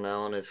out from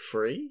now on is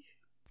free?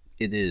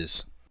 It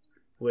is.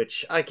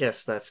 Which, I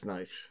guess that's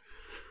nice.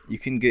 You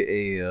can get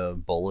a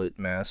bullet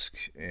mask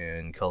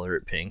and color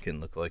it pink and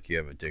look like you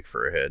have a dick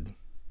for a head.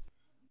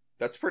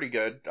 That's pretty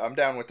good. I'm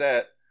down with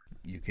that.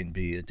 You can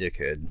be a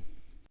dickhead.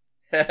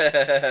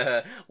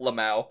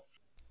 Lamau.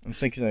 I'm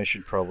thinking I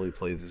should probably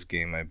play this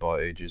game I bought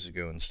ages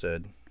ago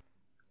instead.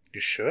 You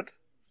should?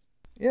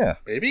 Yeah.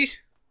 Maybe?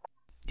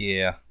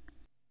 Yeah.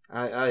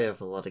 I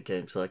have a lot of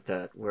games like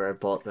that, where I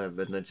bought them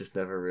and then just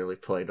never really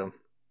played them.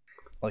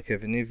 Like,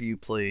 have any of you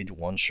played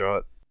One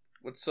Shot?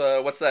 What's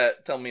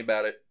that? Tell me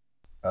about it.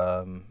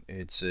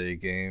 It's a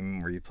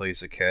game where you play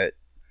as a cat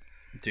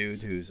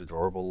dude who's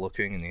adorable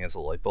looking and he has a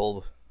light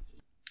bulb.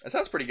 That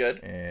sounds pretty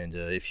good. And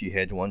if you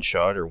had one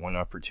shot or one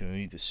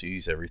opportunity to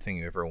seize everything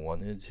you ever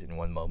wanted in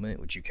one moment,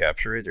 would you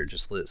capture it or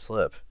just let it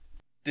slip?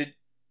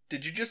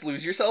 Did you just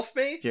lose yourself,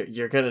 me?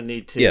 You're gonna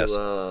need to, Yes.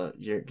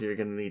 you're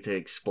gonna need to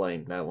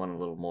explain that one a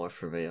little more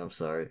for me, I'm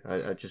sorry.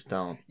 I just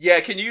don't. Yeah,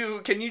 can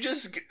you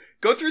just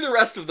go through the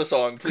rest of the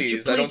song, Could you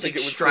please? I don't think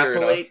it was clear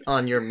extrapolate enough.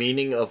 on your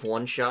meaning of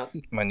one shot?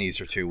 My knees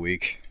are too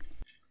weak.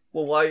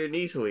 Well, why are your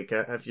knees weak?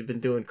 Have you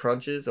been doing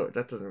crunches? Or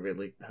that doesn't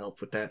really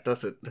help with that,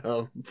 does it?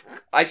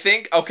 I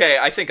think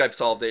I've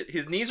solved it.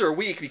 His knees are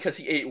weak because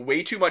he ate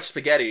way too much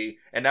spaghetti,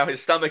 and now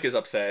his stomach is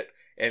upset,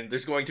 and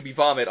there's going to be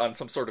vomit on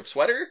some sort of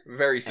sweater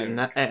very soon.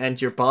 And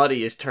your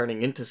body is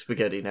turning into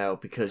spaghetti now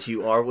because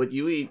you are what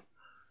you eat.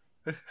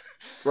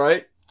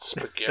 Right?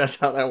 Spaghetti. That's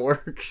how that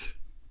works.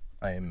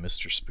 I am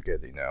Mr.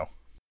 Spaghetti now.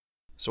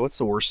 So what's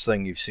the worst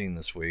thing you've seen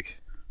this week?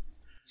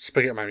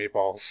 Spaghetti my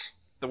meatballs.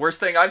 The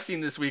worst thing I've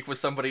seen this week was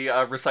somebody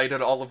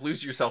recited all of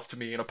Lose Yourself to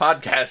me in a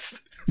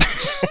podcast.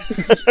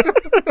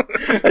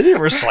 I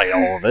didn't recite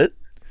all of it.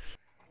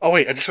 Oh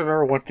wait, I just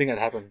remember one thing that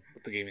happened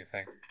with the gaming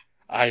thing.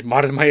 I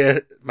modded my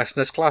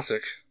SNES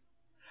Classic.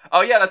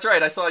 Oh yeah, that's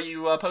right. I saw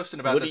you posting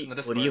about What this do, in the you,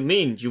 Discord. what do you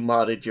mean you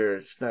modded your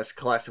SNES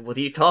Classic? What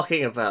are you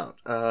talking about?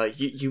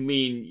 You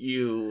mean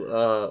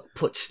you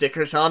put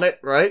stickers on it,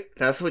 right?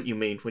 That's what you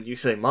mean when you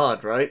say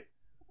mod, right?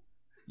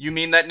 You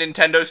mean that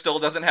Nintendo still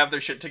doesn't have their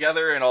shit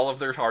together and all of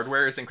their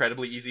hardware is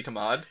incredibly easy to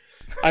mod?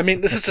 I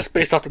mean, this is just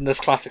based off the NES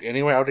Classic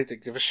anyway. I don't need to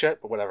give a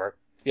shit, but whatever.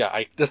 Yeah,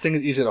 this thing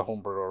is easy to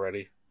homebrew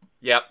already.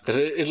 Yep. Because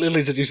it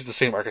literally just uses the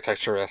same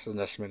architecture as the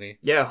NES Mini.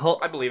 Yeah,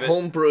 I believe it.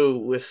 Homebrew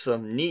with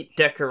some neat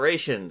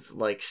decorations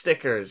like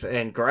stickers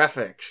and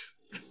graphics.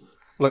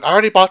 Look, I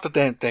already bought the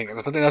damn thing, and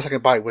there's nothing else I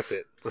can buy with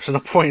it. There's no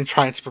point in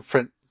trying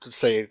to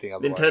say anything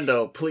otherwise.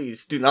 Nintendo,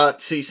 please do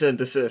not cease and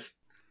desist.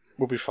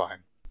 We'll be fine.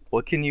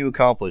 What can you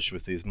accomplish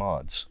with these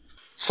mods?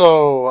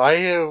 So, I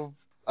have,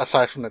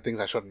 aside from the things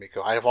I showed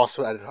Miko, I have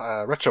also added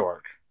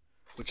RetroArch,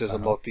 which is a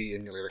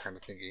multi-emulator kind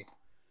of thingy.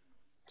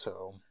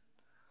 So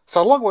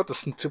along with the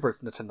Super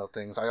Nintendo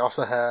things, I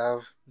also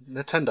have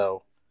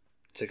Nintendo,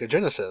 Sega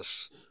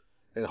Genesis,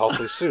 and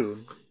hopefully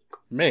soon,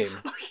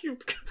 MAME. You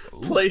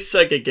play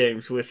Sega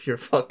games with your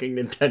fucking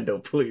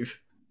Nintendo,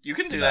 please. You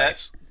can do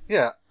Nice.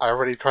 Yeah, I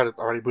already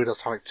booted up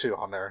Sonic 2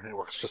 on there, and it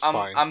works just that.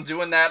 fine. I'm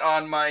doing that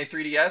on my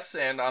 3DS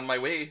and on my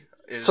Wii.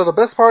 So the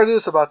best part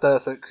is about that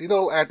is, like,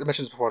 I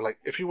mentioned this before, like,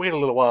 if you wait a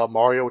little while,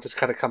 Mario will just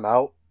kind of come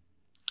out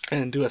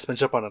and do a spin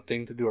jump on a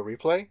thing to do a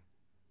replay.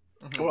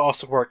 It will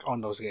also work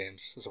on those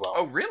games as well.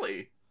 Oh,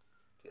 really?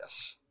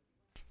 Yes.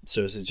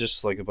 So is it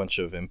just like a bunch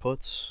of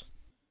inputs?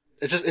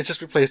 It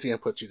just replays the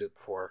input you did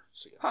before.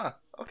 So yeah. Huh.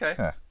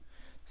 Okay.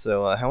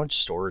 So how much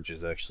storage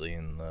is actually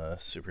in the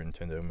Super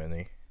Nintendo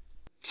Mini?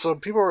 So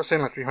people were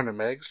saying like 300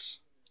 megs.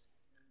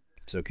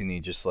 So can you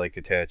just like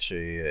attach a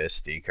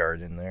SD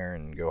card in there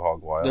and go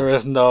hog wild? There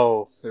is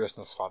no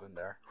slot in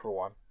there for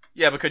one.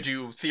 Yeah, but could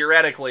you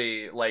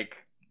theoretically,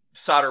 like,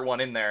 solder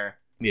one in there?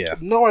 Yeah.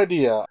 No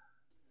idea.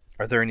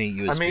 Are there any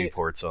USB mean-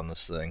 ports on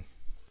this thing?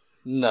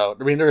 No,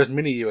 I mean there is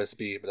mini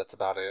USB, but that's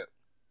about it.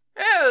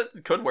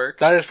 It could work.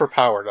 That is for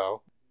power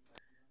though.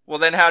 Well,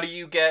 then how do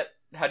you get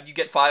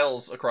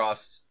files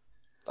across?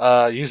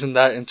 Using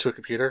that into a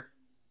computer.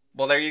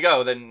 Well, there you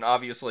go. Then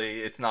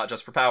obviously it's not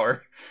just for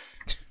power.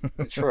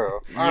 True.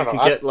 You I don't could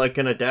know. get like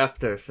an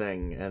adapter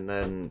thing and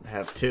then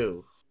have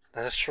two.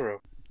 That is true.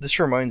 This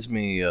reminds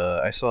me,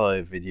 I saw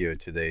a video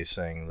today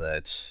saying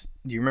that...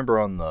 Do you remember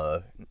on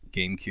the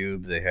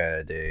GameCube they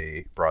had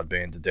a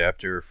broadband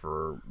adapter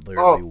for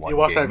literally one you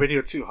watched game? that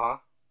video too, huh?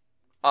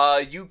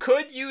 You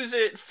could use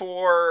it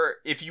for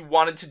if you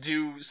wanted to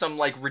do some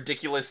like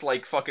ridiculous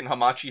like fucking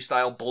Hamachi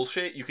style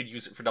bullshit. You could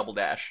use it for Double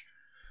Dash.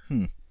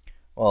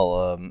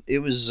 Well, it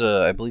was,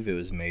 I believe it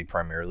was made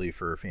primarily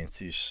for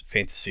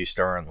Phantasy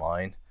Star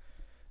Online,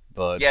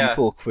 but Yeah.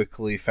 people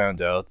quickly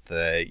found out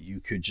that you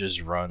could just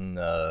run,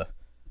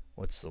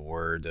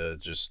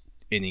 just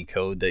any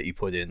code that you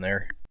put in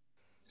there.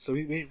 So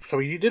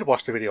you did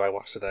watch the video I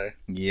watched today.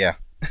 Yeah.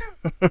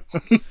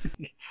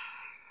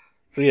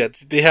 So yeah,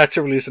 they had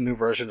to release a new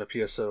version of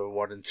PSO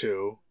 1 and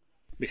 2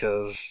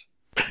 because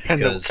they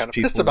were kind of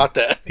pissed about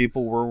that.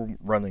 People were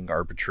running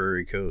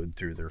arbitrary code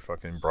through their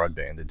fucking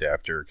broadband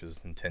adapter because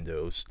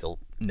Nintendo still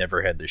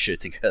never had their shit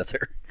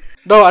together.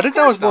 No, I think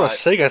that was course more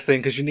a not. Sega thing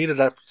because you needed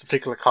that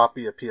particular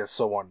copy of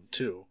PSO 1 and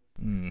 2.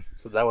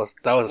 So that was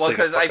a Well, Sega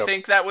because I fuck up.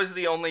 think that was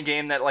the only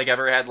game that like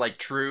ever had like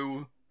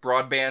true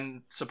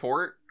broadband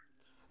support.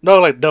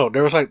 No,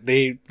 there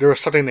was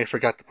something they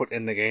forgot to put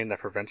in the game that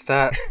prevents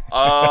that.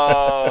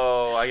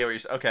 Oh, I get what you're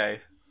saying. Okay.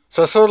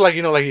 So it's sort of like,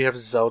 like you have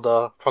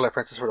Zelda, Twilight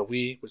Princess for the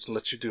Wii, which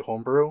lets you do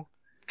homebrew.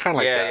 Kind of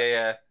like yeah, that.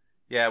 yeah.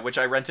 Yeah, which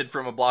I rented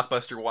from a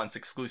Blockbuster once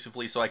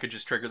exclusively so I could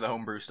just trigger the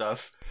homebrew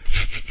stuff.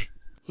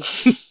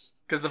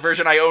 Because the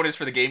version I own is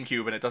for the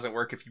GameCube and it doesn't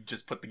work if you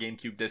just put the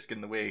GameCube disc in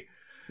the Wii.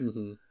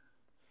 Mm-hmm.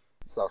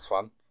 So that was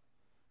fun.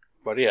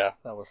 But yeah,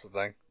 that was the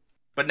thing.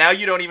 But now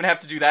you don't even have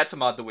to do that to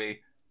mod the Wii.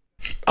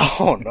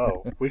 Oh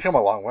no, we come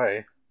a long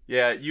way.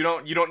 Yeah, you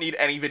don't need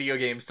any video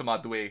games to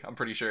mod the Wii, I'm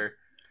pretty sure.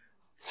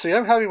 See,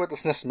 I'm happy with the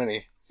SNES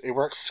Mini. It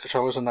works,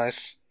 controllers are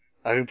nice.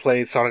 I even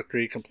played Sonic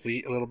 3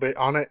 Complete a little bit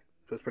on it.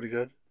 It was pretty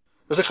good.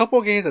 There's a couple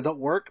of games that don't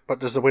work, but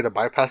there's a way to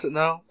bypass it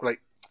now.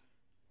 Like,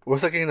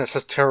 what's that game that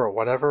says Terra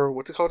whatever?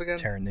 What's it called again?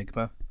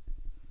 Terranigma?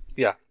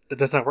 Yeah, it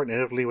does not work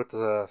natively with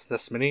the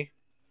SNES Mini.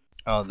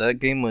 Oh, that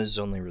game was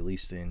only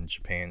released in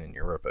Japan and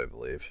Europe, I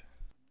believe.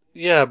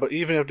 Yeah, but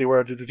even if they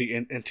were to do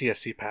the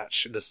NTSC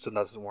patch, it just still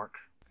doesn't work.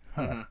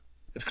 Huh.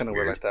 It's kind of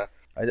weird like that.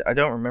 I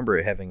don't remember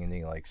it having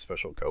any like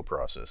special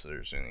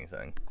coprocessors or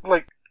anything.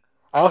 Like,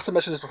 I also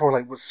mentioned this before,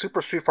 like, with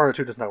Super Street Fighter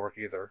 2 does not work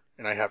either,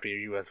 and I have the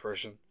US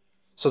version.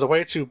 So the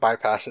way to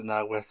bypass it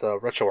now with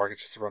RetroArch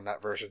is just to run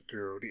that version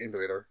through the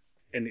emulator,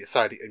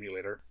 inside the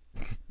emulator.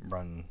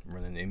 Run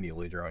an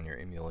emulator on your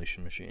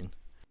emulation machine.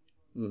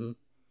 Mm-hmm.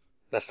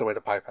 That's the way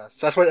to bypass.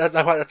 So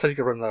that's how you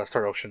can run the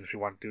Star Ocean if you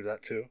want to do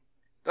that too.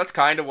 That's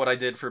kind of what I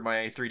did for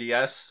my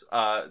 3DS.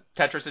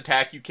 Tetris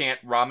Attack, you can't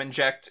ROM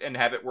inject and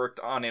have it worked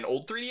on an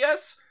old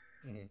 3DS,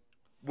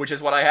 which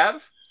is what I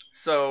have.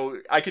 So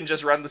I can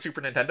just run the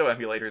Super Nintendo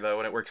emulator, though,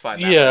 and it works fine.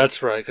 That way.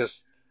 That's right,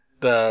 because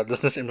the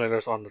SNES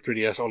emulators on the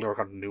 3DS only work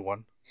on the new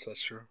one, so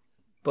that's true.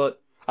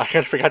 But I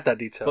can't forget that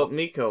detail. But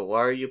Miko, why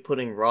are you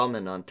putting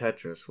ramen on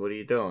Tetris? What are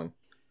you doing?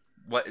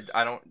 What?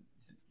 I don't...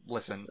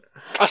 Listen.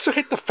 I still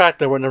hate the fact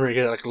that we're never going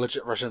to get like a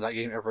legit version of that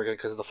game ever again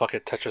because of the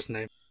fucking Tetris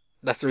name.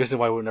 That's the reason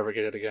why we'll never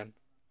get it again.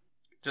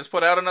 Just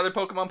put out another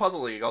Pokemon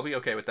Puzzle League. I'll be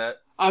okay with that.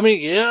 I mean,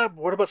 yeah, but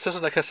what about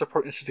systems that can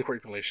support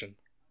N64 emulation?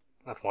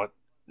 That's what?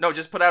 No,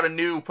 just put out a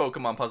new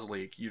Pokemon Puzzle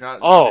League. You're not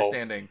Oh.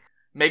 understanding.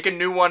 Make a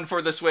new one for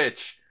the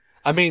Switch.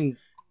 I mean,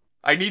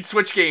 I need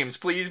Switch games.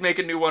 Please make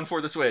a new one for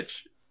the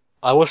Switch.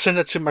 I will send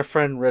it to my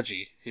friend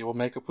Reggie. He will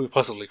make a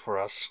puzzle league for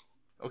us.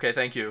 Okay,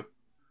 thank you.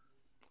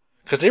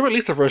 Because they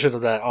released a version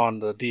of that on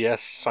the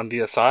DS, on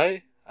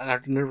DSi, and I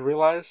didn't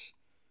realize.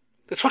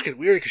 It's fucking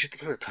weird because you have to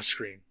play with a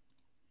touchscreen.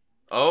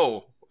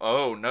 Oh,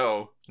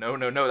 no.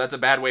 No, that's a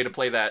bad way to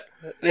play that.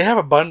 They have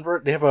a button,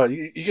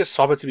 you can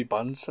swap it to be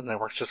buttons and it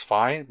works just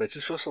fine, but it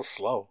just feels so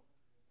slow.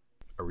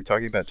 Are we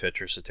talking about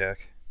Tetris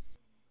Attack?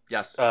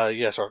 Yes.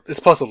 Yes, or it's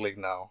Puzzle League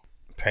now.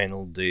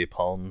 Panel de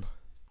Pawn.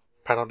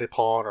 Panel de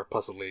Pawn or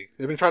Puzzle League.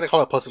 They've been trying to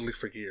call it Puzzle League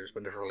for years,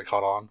 but never really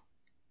caught on.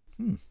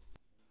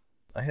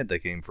 I had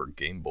that game for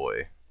Game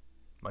Boy.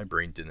 My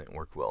brain didn't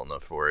work well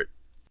enough for it.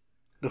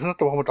 Isn't that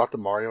the one with Dr.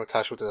 Mario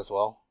attached with it as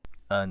well?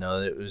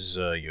 No, it was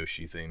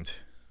Yoshi themed.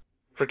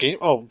 For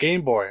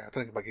Game Boy. I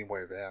think about Game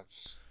Boy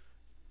Advance.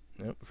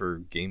 Yep, for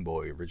Game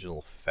Boy,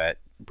 original fat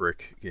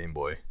brick Game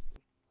Boy.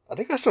 I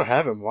think I still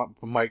have it, but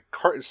my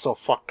cart is so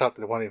fucked up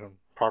that it won't even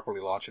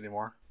properly launch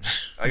anymore.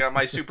 I got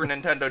my Super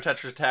Nintendo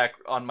Tetris Attack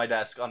on my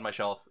desk, on my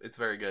shelf. It's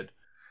very good.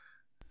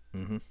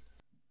 Mm-hmm.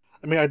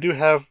 I mean, I do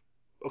have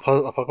a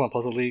Pokemon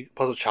Puzzle League,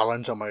 Puzzle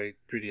Challenge on my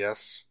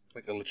 3DS,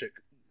 like a legit,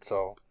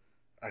 so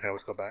I can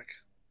always go back.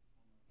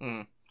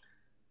 Hmm.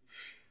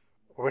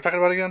 What were we talking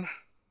about again?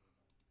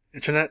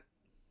 Internet?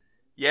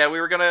 Yeah, we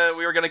were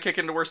gonna kick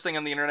into worst thing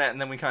on the internet,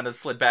 and then we kind of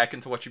slid back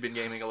into what you've been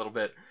gaming a little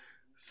bit.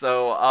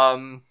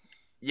 So,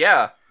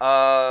 yeah.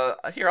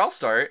 Here, I'll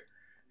start.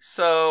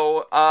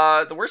 So,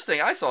 the worst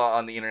thing I saw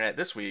on the internet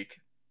this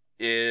week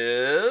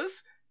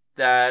is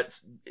that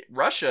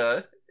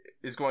Russia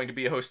is going to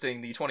be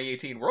hosting the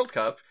 2018 World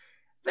Cup.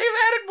 They've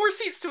added more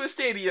seats to a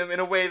stadium in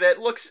a way that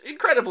looks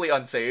incredibly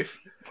unsafe.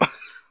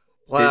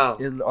 Wow.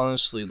 It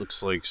honestly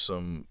looks like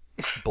some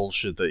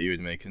bullshit that you would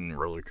make in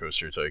Roller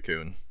Coaster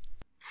Tycoon.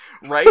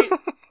 Right?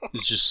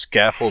 It's just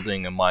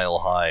scaffolding a mile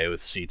high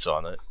with seats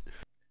on it.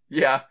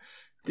 Yeah.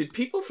 Did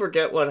people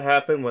forget what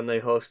happened when they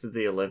hosted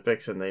the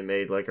Olympics and they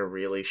made like a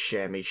really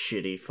shammy,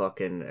 shitty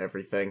fucking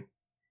everything?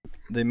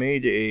 They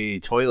made a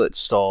toilet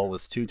stall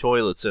with 2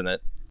 toilets in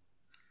it.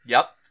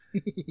 Yep.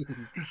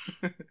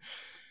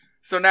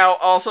 So now,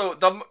 also,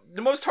 the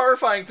most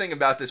horrifying thing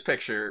about this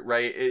picture,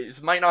 right,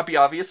 it might not be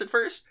obvious at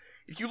first.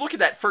 If you look at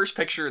that first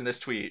picture in this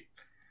tweet,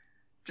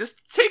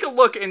 just take a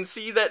look and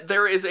see that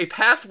there is a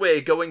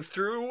pathway going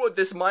through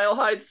this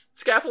mile-high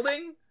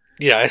scaffolding.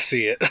 Yeah, I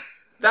see it.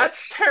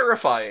 That's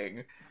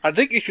terrifying. I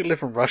think if you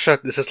live in Russia,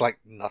 this is like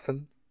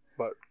nothing.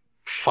 But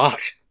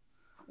fuck.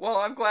 Well,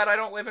 I'm glad I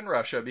don't live in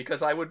Russia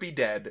because I would be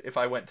dead if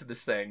I went to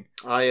this thing.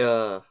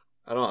 I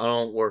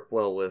don't work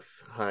well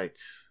with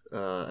heights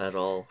at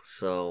all,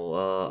 so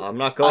I'm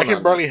not going. I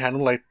can barely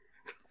handle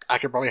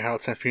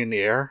 10 feet in the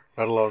air,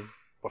 let alone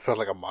what felt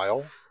like a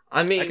mile.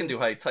 I mean, I can do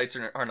heights. Heights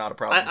are not a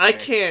problem. I for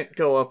me. can't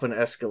go up an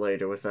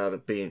escalator without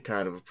it being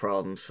kind of a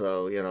problem.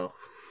 So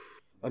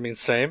I mean,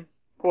 same.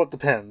 Well, it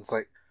depends.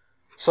 Like,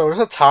 so there's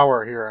a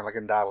tower here, like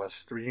in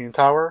Dallas, the Reunion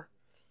Tower.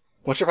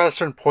 Once you're at a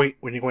certain point,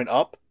 when you're going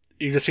up,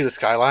 you just see the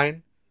skyline,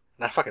 and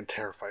that fucking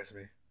terrifies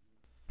me.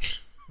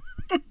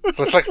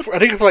 So it's like, I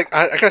think it's like,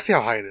 I gotta see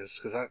how high it is,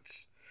 because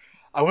that's,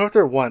 I went up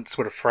there once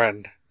with a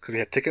friend, because we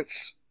had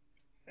tickets,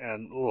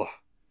 and, ugh,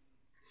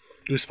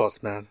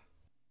 goosebumps, man.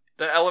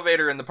 The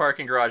elevator in the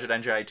parking garage at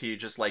NJIT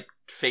just like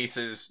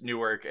faces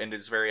Newark and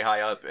is very high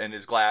up and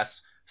is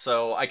glass,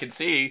 so I can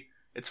see.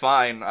 It's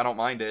fine. I don't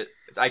mind it.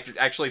 I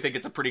actually think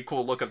it's a pretty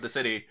cool look of the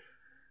city.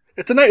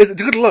 It's a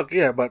good look,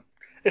 yeah, but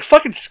it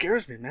fucking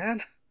scares me,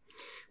 man.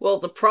 Well,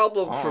 the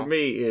problem for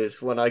me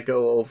is when I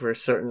go over a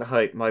certain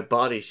height, my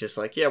body's just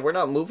like, yeah, we're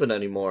not moving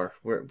anymore.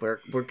 We're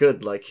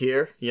good. Like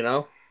here,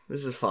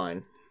 this is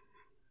fine.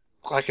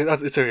 Like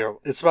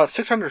it's about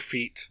 600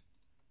 feet,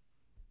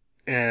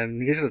 and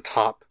you get to the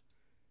top,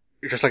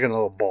 you're just like in a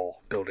little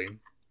ball building.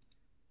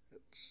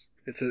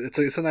 It's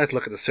a nice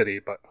look at the city,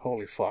 but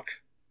holy fuck.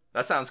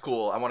 That sounds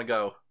cool. I want to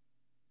go.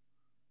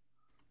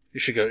 You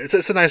should go.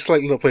 It's a nice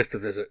like little place to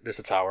visit. There's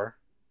a tower.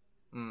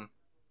 All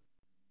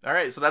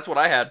right, so that's what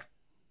I had.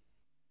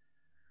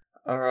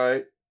 All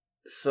right.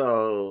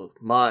 So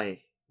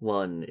my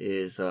one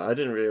is I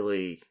didn't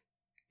really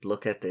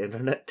look at the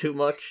internet too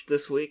much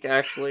this week,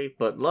 actually,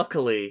 but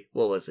luckily,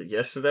 what was it,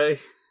 yesterday?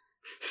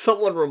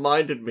 Someone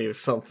reminded me of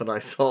something I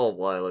saw a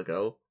while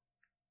ago.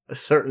 A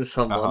certain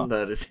someone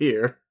that is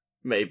here,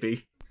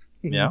 maybe.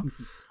 Yeah.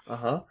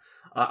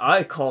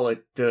 I call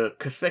it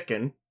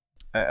Kathikin.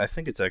 I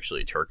think it's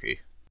actually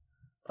Turkey.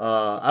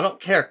 I don't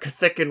care.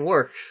 Kathikin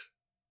works.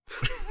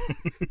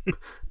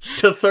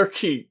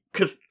 Turkey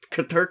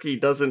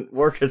doesn't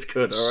work as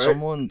good, alright?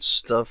 Someone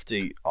stuffed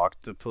a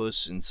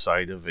octopus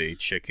inside of a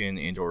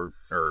chicken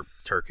or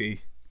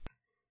turkey.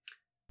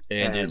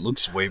 And it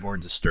looks way more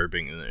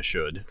disturbing than it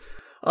should.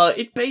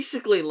 It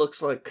basically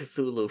looks like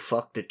Cthulhu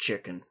fucked a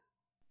chicken.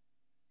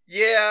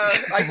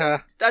 Yeah,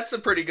 that's a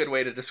pretty good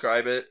way to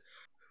describe it.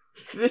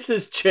 This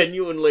is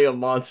genuinely a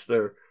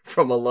monster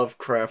from a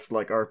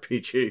Lovecraft-like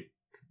RPG.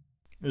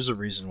 There's a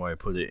reason why I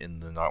put it in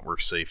the Not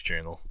Work Safe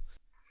channel.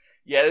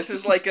 Yeah, this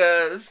is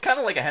kind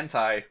of like a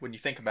hentai when you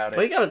think about it.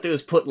 All you gotta do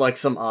is put like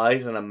some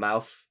eyes and a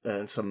mouth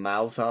and some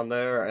mouths on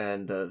there,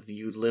 and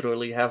you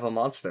literally have a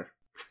monster.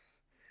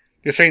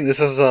 You're saying this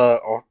is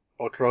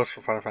Ultros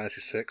from Final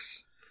Fantasy VI?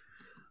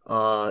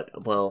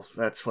 Well,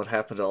 that's what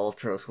happened to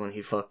Ultros when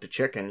he fucked a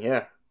chicken,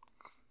 yeah.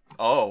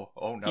 Oh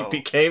no. He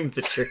became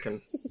the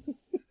chicken.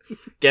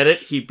 Get it?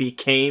 He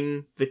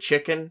became the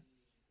chicken?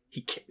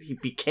 He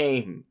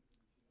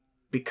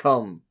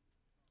become.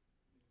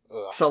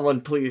 Ugh.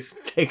 Someone please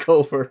take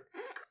over.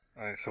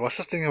 Alright, so what's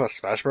this thing about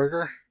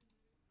Smashburger?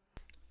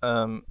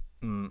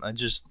 I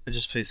just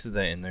pasted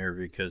that in there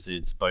because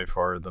it's by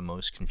far the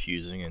most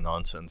confusing and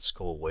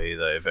nonsensical way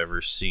that I've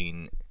ever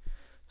seen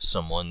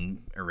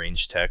someone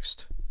arrange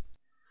text.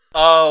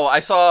 Oh, I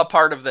saw a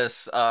part of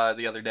this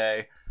the other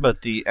day.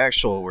 But the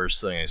actual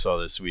worst thing I saw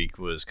this week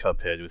was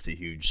Cuphead with a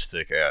huge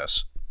thick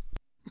ass.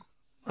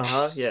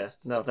 Yeah.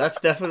 No,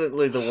 that's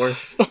definitely the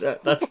worst.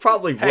 That's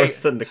probably worse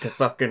than the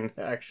Kathukin,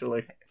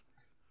 actually.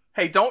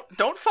 Hey, don't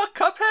fuck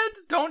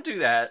Cuphead. Don't do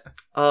that.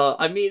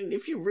 I mean,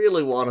 if you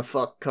really want to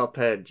fuck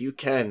Cuphead, you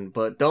can,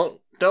 but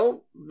don't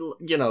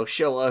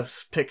show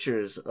us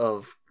pictures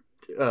of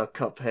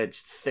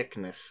Cuphead's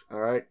thickness. All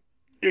right.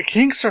 Your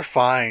kinks are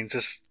fine.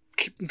 Just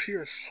keep them to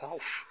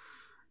yourself.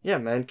 Yeah,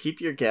 man.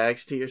 Keep your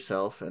gags to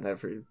yourself and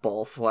every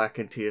ball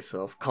thwacking to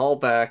yourself. Call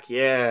back,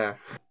 yeah.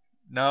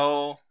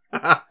 No.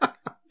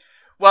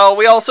 Well,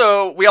 we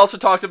also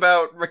talked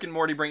about Rick and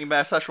Morty bringing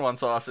back Szechuan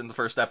sauce in the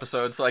first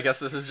episode, so I guess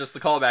this is just the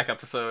callback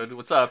episode.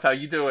 What's up? How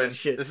you doing?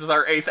 Shit. This is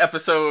our 8th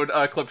episode,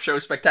 Clip Show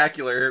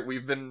Spectacular.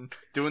 We've been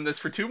doing this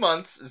for 2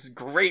 months. It's a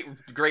great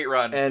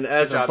run. And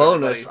as Good a job,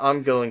 bonus, everybody.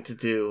 I'm going to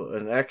do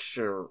an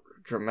extra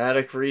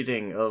dramatic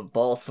reading of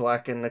Ball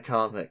Thwacking the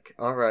comic.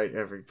 All right,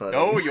 everybody.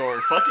 No, you're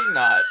fucking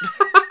not.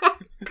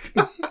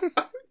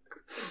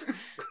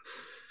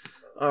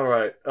 All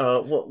right.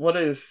 What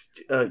is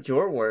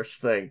your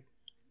worst thing?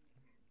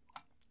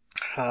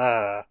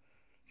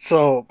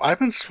 So I've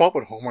been swamped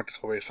with homework this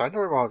whole week, so I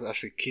never want to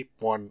actually keep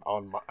one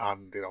on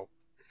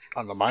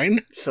the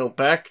mind. So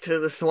back to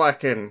the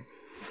thwacking.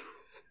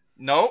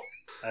 Nope.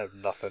 I have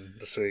nothing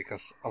this week,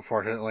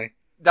 unfortunately.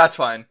 That's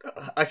fine.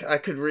 I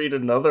could read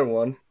another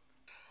one.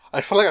 I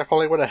feel like I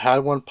probably would have had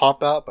one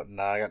pop out, but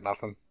nah, I got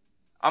nothing.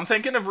 I'm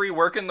thinking of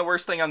reworking the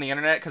worst thing on the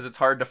internet because it's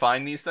hard to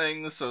find these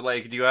things. So,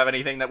 like, do you have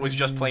anything that was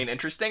just plain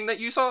interesting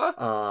that you saw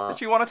that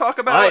you want to talk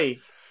about? I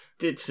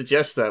did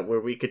suggest that where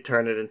we could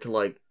turn it into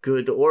like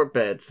good or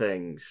bad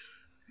things.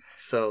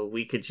 so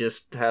we could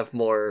just have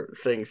more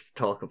things to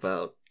talk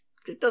about.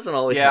 It doesn't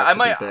always Yeah, have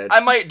to I be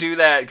bad. might do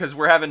that because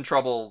we're having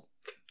trouble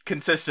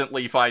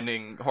consistently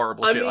finding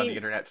horrible shit on the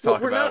internet to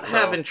talk we're about. not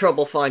having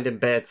trouble finding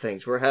bad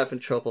things. We're having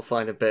trouble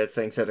finding bad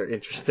things that are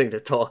interesting to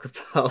talk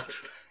about.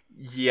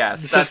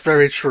 Yes, This that's is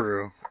very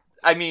true.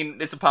 I mean,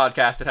 it's a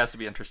podcast. It has to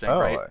be interesting, Oh,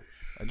 right?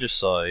 I just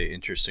saw an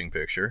interesting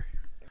picture.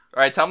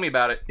 All right, tell me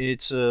about it.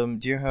 It's do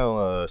you know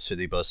how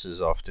city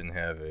buses often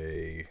have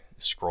a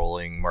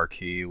scrolling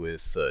marquee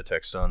with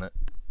text on it?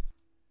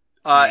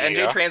 NJ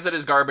Yeah. Transit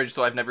is garbage,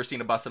 so I've never seen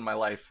a bus in my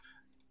life.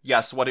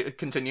 Yes,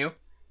 continue?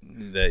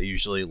 That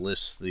usually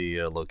lists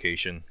the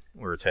location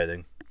where it's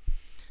heading.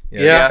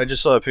 Yeah. I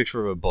just saw a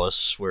picture of a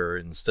bus where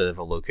instead of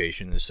a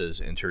location it says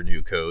enter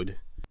new code.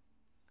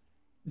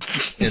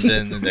 And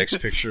then the next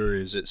picture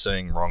is it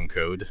saying wrong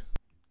code.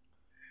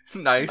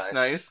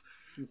 Nice.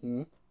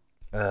 Mm-hmm.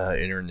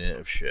 Internet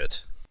of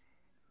shit.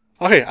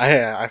 Okay,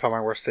 I found my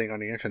worst thing on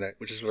the internet,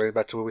 which is related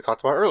back to what we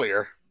talked about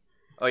earlier.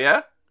 Oh,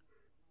 yeah?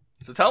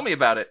 So tell me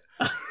about it.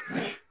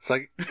 It's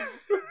like,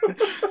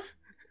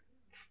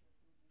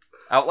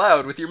 Out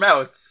loud, with your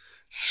mouth.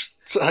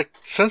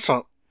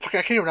 Szechuan. Fuck,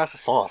 I can't even pronounce the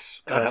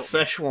sauce. God help me.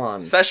 Szechuan.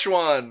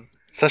 Szechuan.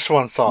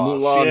 Szechuan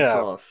sauce. Mulan yeah.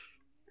 sauce.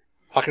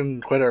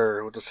 Fucking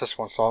Twitter with the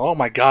Szechuan sauce. Oh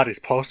my god, these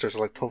posters are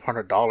like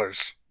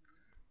 $1,200.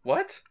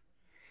 What?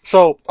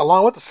 So,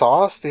 along with the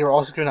sauce, they were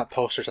also giving out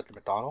posters at the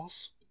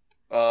McDonald's.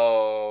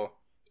 Oh.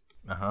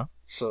 Uh-huh.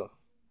 So,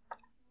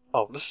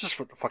 oh, this is just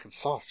for the fucking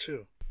sauce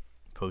too.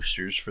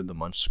 Posters for the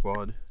Munch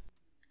Squad.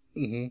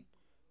 Mm-hmm.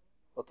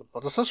 But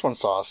the Szechuan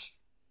sauce,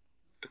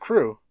 the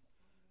crew,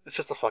 it's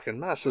just a fucking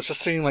mess. It's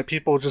just seeing like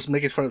people just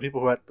making fun of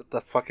people who are at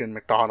the fucking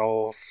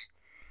McDonald's.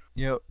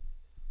 You know,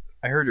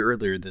 I heard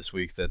earlier this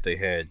week that they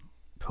had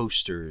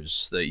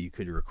posters that you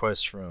could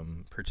request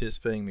from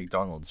participating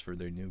McDonald's for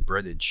their new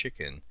breaded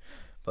chicken,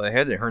 but I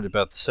hadn't heard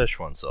about the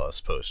Szechuan sauce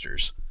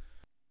posters.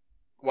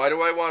 Why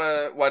do I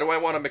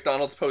want a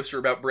McDonald's poster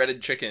about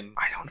breaded chicken?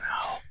 I don't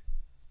know.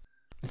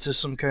 Is this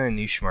some kind of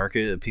niche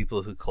market of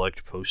people who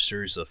collect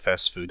posters of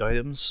fast food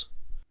items?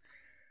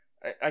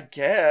 I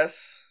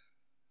guess.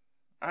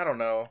 I don't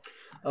know.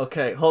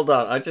 Okay, hold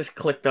on. I just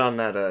clicked on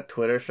that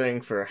Twitter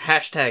thing for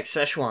hashtag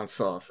Szechuan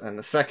sauce, and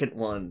the second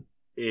one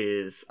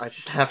is... I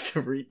just have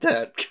to read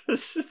that,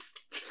 because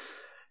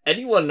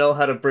anyone know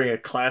how to bring a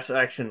class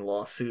action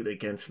lawsuit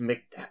against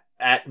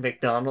at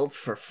McDonald's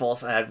for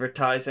false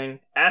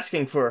advertising?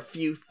 Asking for a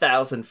few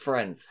thousand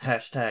friends.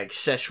 Hashtag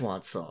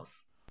Szechuan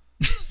sauce.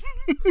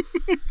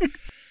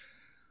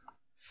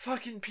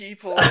 Fucking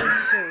people are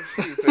so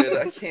stupid.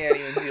 I can't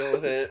even deal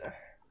with it.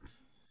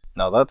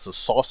 Now that's a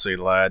saucy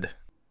lad.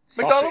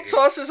 McDonald's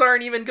sauces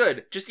aren't even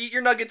good. Just eat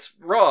your nuggets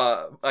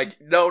raw. Like,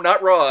 no,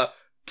 not raw.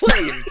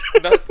 Plain.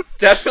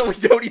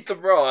 Definitely don't eat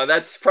them raw.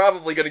 That's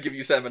probably going to give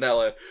you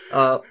salmonella.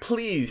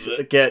 Please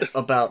get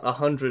about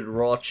 100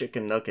 raw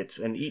chicken nuggets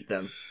and eat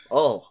them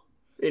all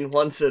in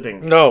one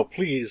sitting. No,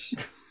 please.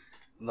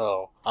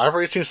 No. I've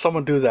already seen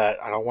someone do that.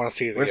 I don't want to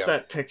see it Where's again.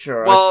 that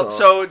picture I Well, saw?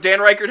 so Dan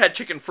Reichert had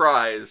chicken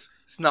fries.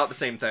 It's not the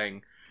same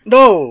thing.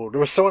 No!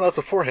 There was someone else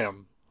before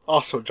him.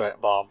 Also a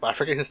giant bomb, but I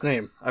forget his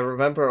name. I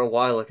remember a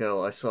while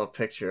ago I saw a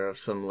picture of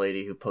some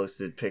lady who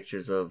posted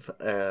pictures of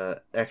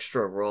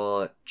extra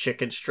raw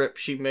chicken strip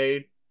she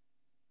made.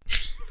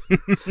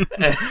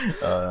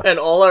 And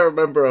all I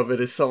remember of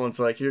it is someone's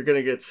like, "You're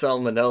gonna get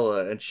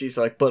salmonella," and she's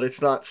like, "But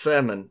it's not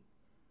salmon."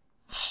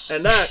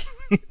 And that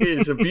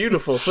is a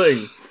beautiful thing.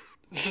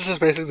 This is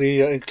just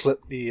basically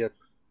the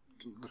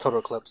Total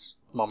Eclipse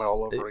moment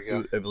all over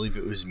again. I believe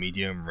it was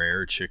medium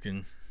rare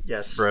chicken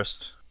Yes,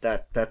 breast.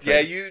 that thing. Yeah,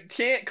 you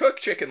can't cook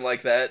chicken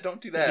like that.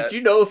 Don't do that. Did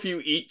you know if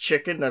you eat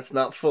chicken that's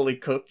not fully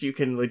cooked, you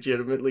can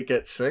legitimately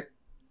get sick?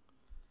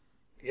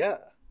 Yeah.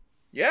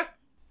 Yeah.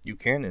 You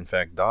can, in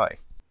fact, die.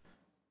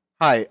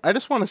 Hi, I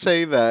just want to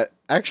say that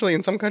actually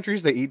in some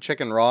countries they eat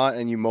chicken raw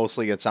and you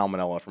mostly get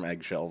salmonella from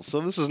eggshells. So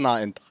this is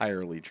not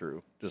entirely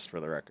true, just for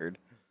the record.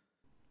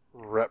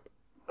 Rep.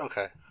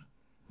 Okay.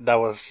 That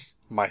was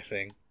my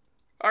thing.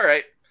 All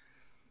right.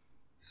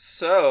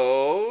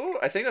 So,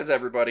 I think that's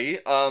everybody.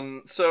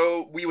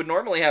 So we would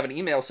normally have an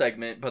email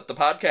segment, but the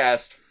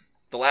podcast,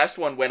 the last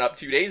one went up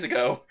 2 days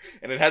ago,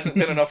 and it hasn't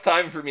been enough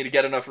time for me to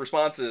get enough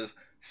responses.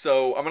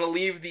 So I'm going to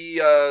leave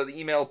the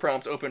email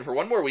prompt open for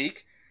one more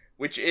week,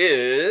 which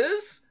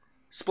is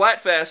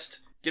Splatfest.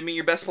 Give me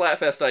your best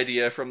Splatfest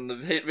idea from the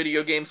hit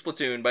video game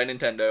Splatoon by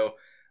Nintendo.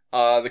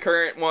 The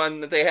current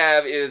one that they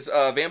have is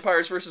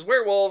Vampires vs.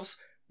 Werewolves,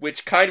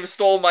 which kind of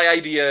stole my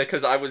idea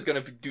because I was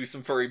going to do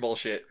some furry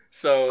bullshit.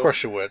 So, Of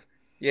course you would.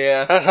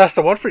 yeah. Has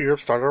the one for Europe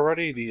started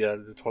already?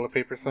 The toilet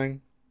paper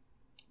thing?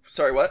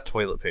 Sorry, what?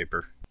 Toilet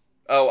paper.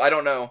 Oh, I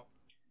don't know.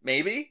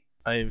 Maybe?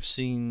 I've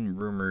seen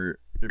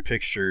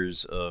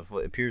pictures of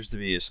what appears to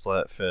be a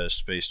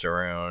Splatfest based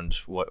around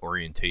what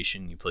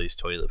orientation you place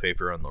toilet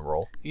paper on the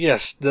roll.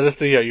 Yes, that is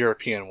the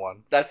European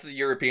one. That's the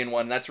European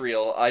one. That's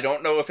real. I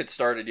don't know if it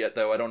started yet,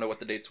 though. I don't know what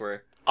the dates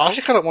were. I was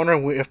actually kind of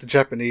wondering if the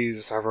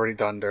Japanese have already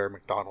done their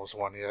McDonald's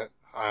one yet.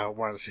 I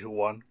wanted to see who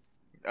won.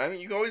 I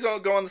mean, you can always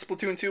go on the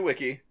Splatoon 2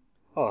 wiki.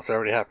 Oh, so it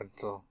already happened,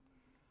 so...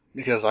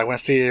 Because I want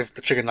to see if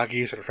the chicken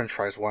nuggets or the french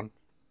fries won.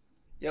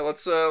 Yeah,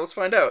 let's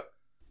find out.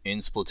 In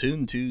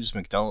Splatoon 2's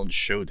McDonald's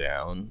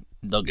Showdown,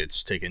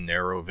 Nuggets take a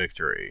narrow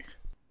victory.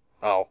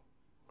 Oh.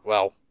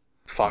 Well,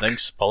 fuck.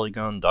 Thanks,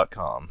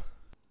 Polygon.com.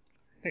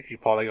 Thank you,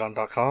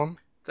 Polygon.com.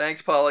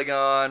 Thanks,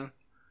 Polygon.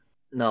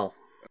 No.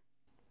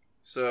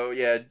 So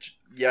yeah,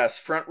 yes,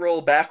 front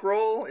roll, back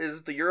roll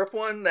is the Europe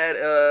one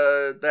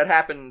that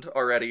happened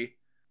already.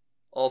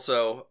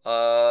 Also,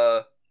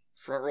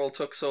 front roll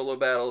took solo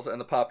battles and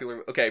the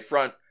popular. Okay,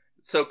 front.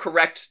 So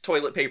correct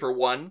toilet paper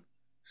won,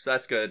 so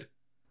that's good.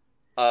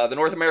 The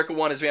North America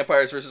one is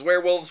Vampires vs.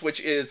 Werewolves,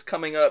 which is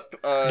coming up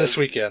This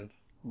weekend.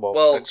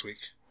 well, next week.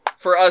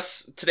 for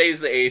us. Today's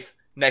the 8th.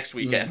 Next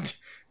weekend,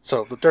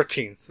 So, the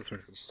 13th is when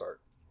it's going to start.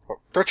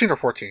 13th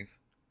or 14th?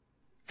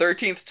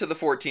 13th to the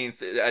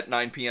 14th at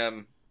 9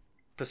 p.m.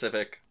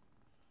 Pacific,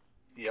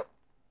 Yep.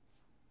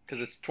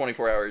 because it's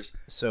 24 hours.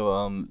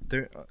 So,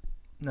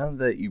 now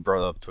that you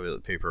brought up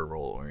toilet paper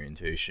roll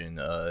orientation,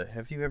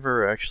 have you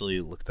ever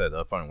actually looked that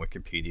up on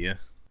Wikipedia?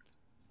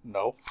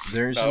 No.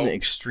 There's No. an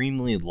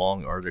extremely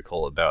long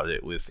article about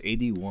it with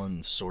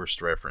 81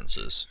 sourced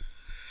references.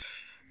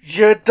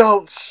 You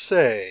don't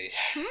say.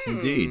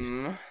 Indeed.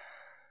 Hmm.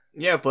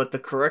 Yeah, but the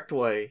correct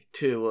way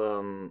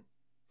to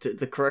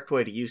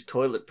use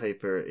toilet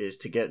paper is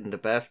to get in the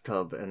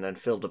bathtub and then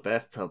fill the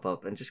bathtub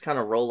up and just kind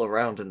of roll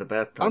around in the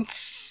bathtub. I'm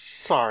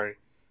sorry.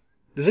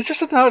 Did it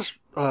just announce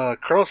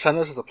Colonel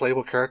Sanders as a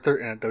playable character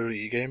in a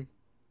WWE game?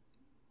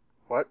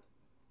 What?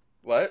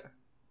 What?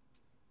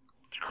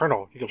 The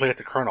Colonel. You can play as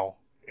the Colonel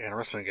in a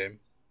wrestling game.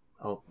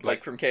 Oh,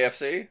 Like from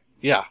KFC?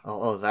 Yeah.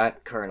 oh,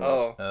 that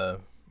Colonel. Oh.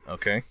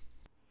 Okay.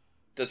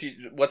 Does he?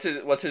 What's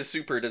his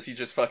super? Does he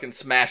just fucking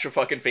smash a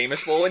fucking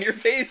famous bowl in your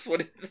face?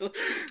 What is?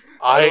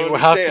 I don't will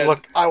have to understand.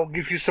 look. I will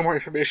give you some more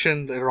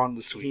information later on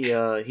this week.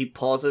 He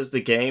pauses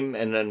the game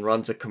and then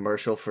runs a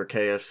commercial for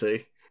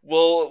KFC.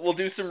 We'll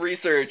do some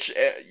research.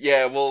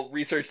 Yeah, we'll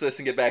research this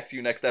and get back to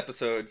you next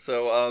episode.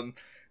 So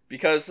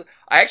because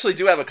I actually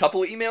do have a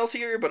couple of emails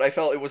here, but I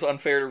felt it was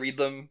unfair to read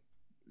them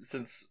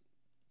since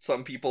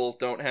some people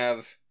don't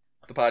have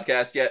the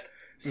podcast yet.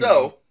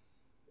 So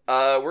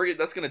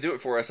that's gonna do it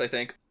for us, I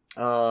think.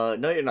 No,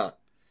 you're not.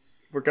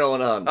 We're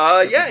going on.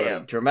 Yeah, Everybody. yeah.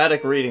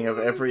 Dramatic reading of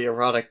every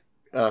erotic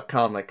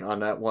comic on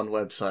that one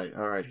website.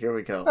 All right, here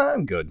we go.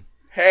 I'm good.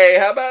 Hey,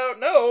 how about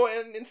no?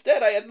 And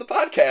instead, I end the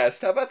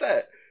podcast. How about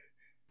that?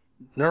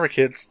 Remember,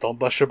 kids, don't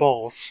bust your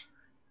balls.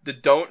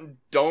 Don't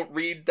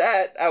read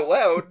that out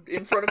loud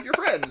in front of your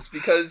friends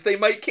because they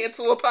might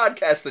cancel a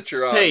podcast that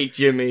you're on. Hey,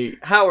 Jimmy,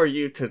 how are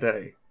you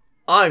today?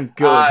 I'm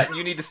good.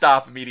 You need to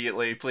stop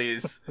immediately,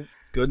 please.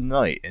 Good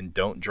night, and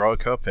don't draw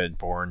Cuphead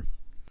porn.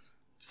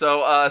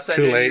 So send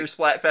Too in late. your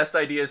Splatfest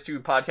ideas to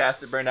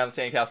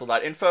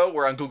podcast@burndownthesandcastle.info.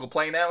 We're on Google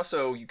Play now,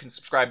 so you can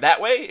subscribe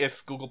that way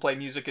if Google Play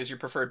Music is your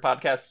preferred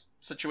podcast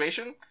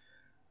situation.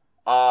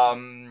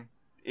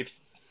 If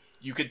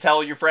you could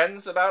tell your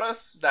friends about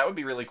us, that would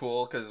be really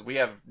cool, because we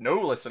have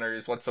no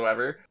listeners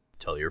whatsoever.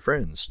 Tell your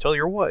friends. Tell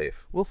your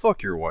wife. We'll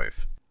fuck your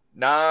wife.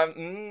 Nah,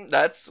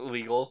 that's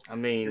illegal. I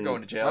mean, You're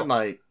going to jail. I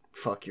might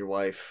fuck your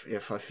wife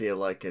if I feel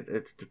like it.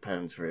 It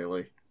depends,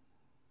 really.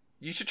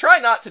 You should try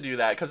not to do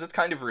that, because it's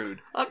kind of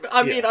rude. I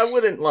mean, I Yes.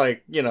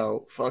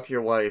 wouldn't, fuck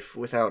your wife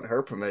without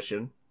her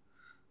permission.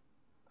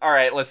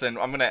 Alright, listen,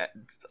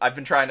 I've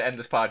been trying to end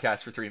this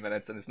podcast for 3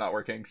 minutes, and it's not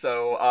working,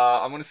 so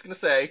I'm just gonna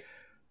say,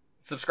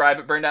 subscribe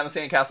at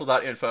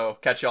burndownthesandcastle.info.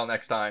 Catch y'all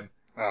next time.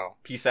 Oh.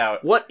 Peace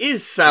out. What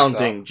is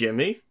sounding,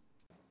 Jimmy?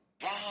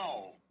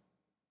 Wow.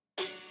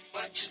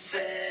 What you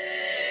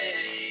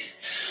say?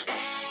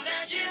 Oh,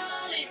 that you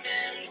only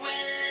meant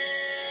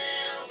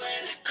well,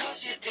 well,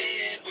 'cause you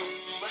did.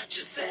 What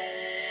you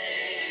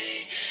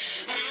say?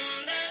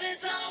 That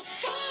it's all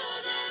for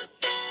the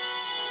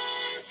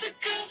best,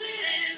 'cause it is.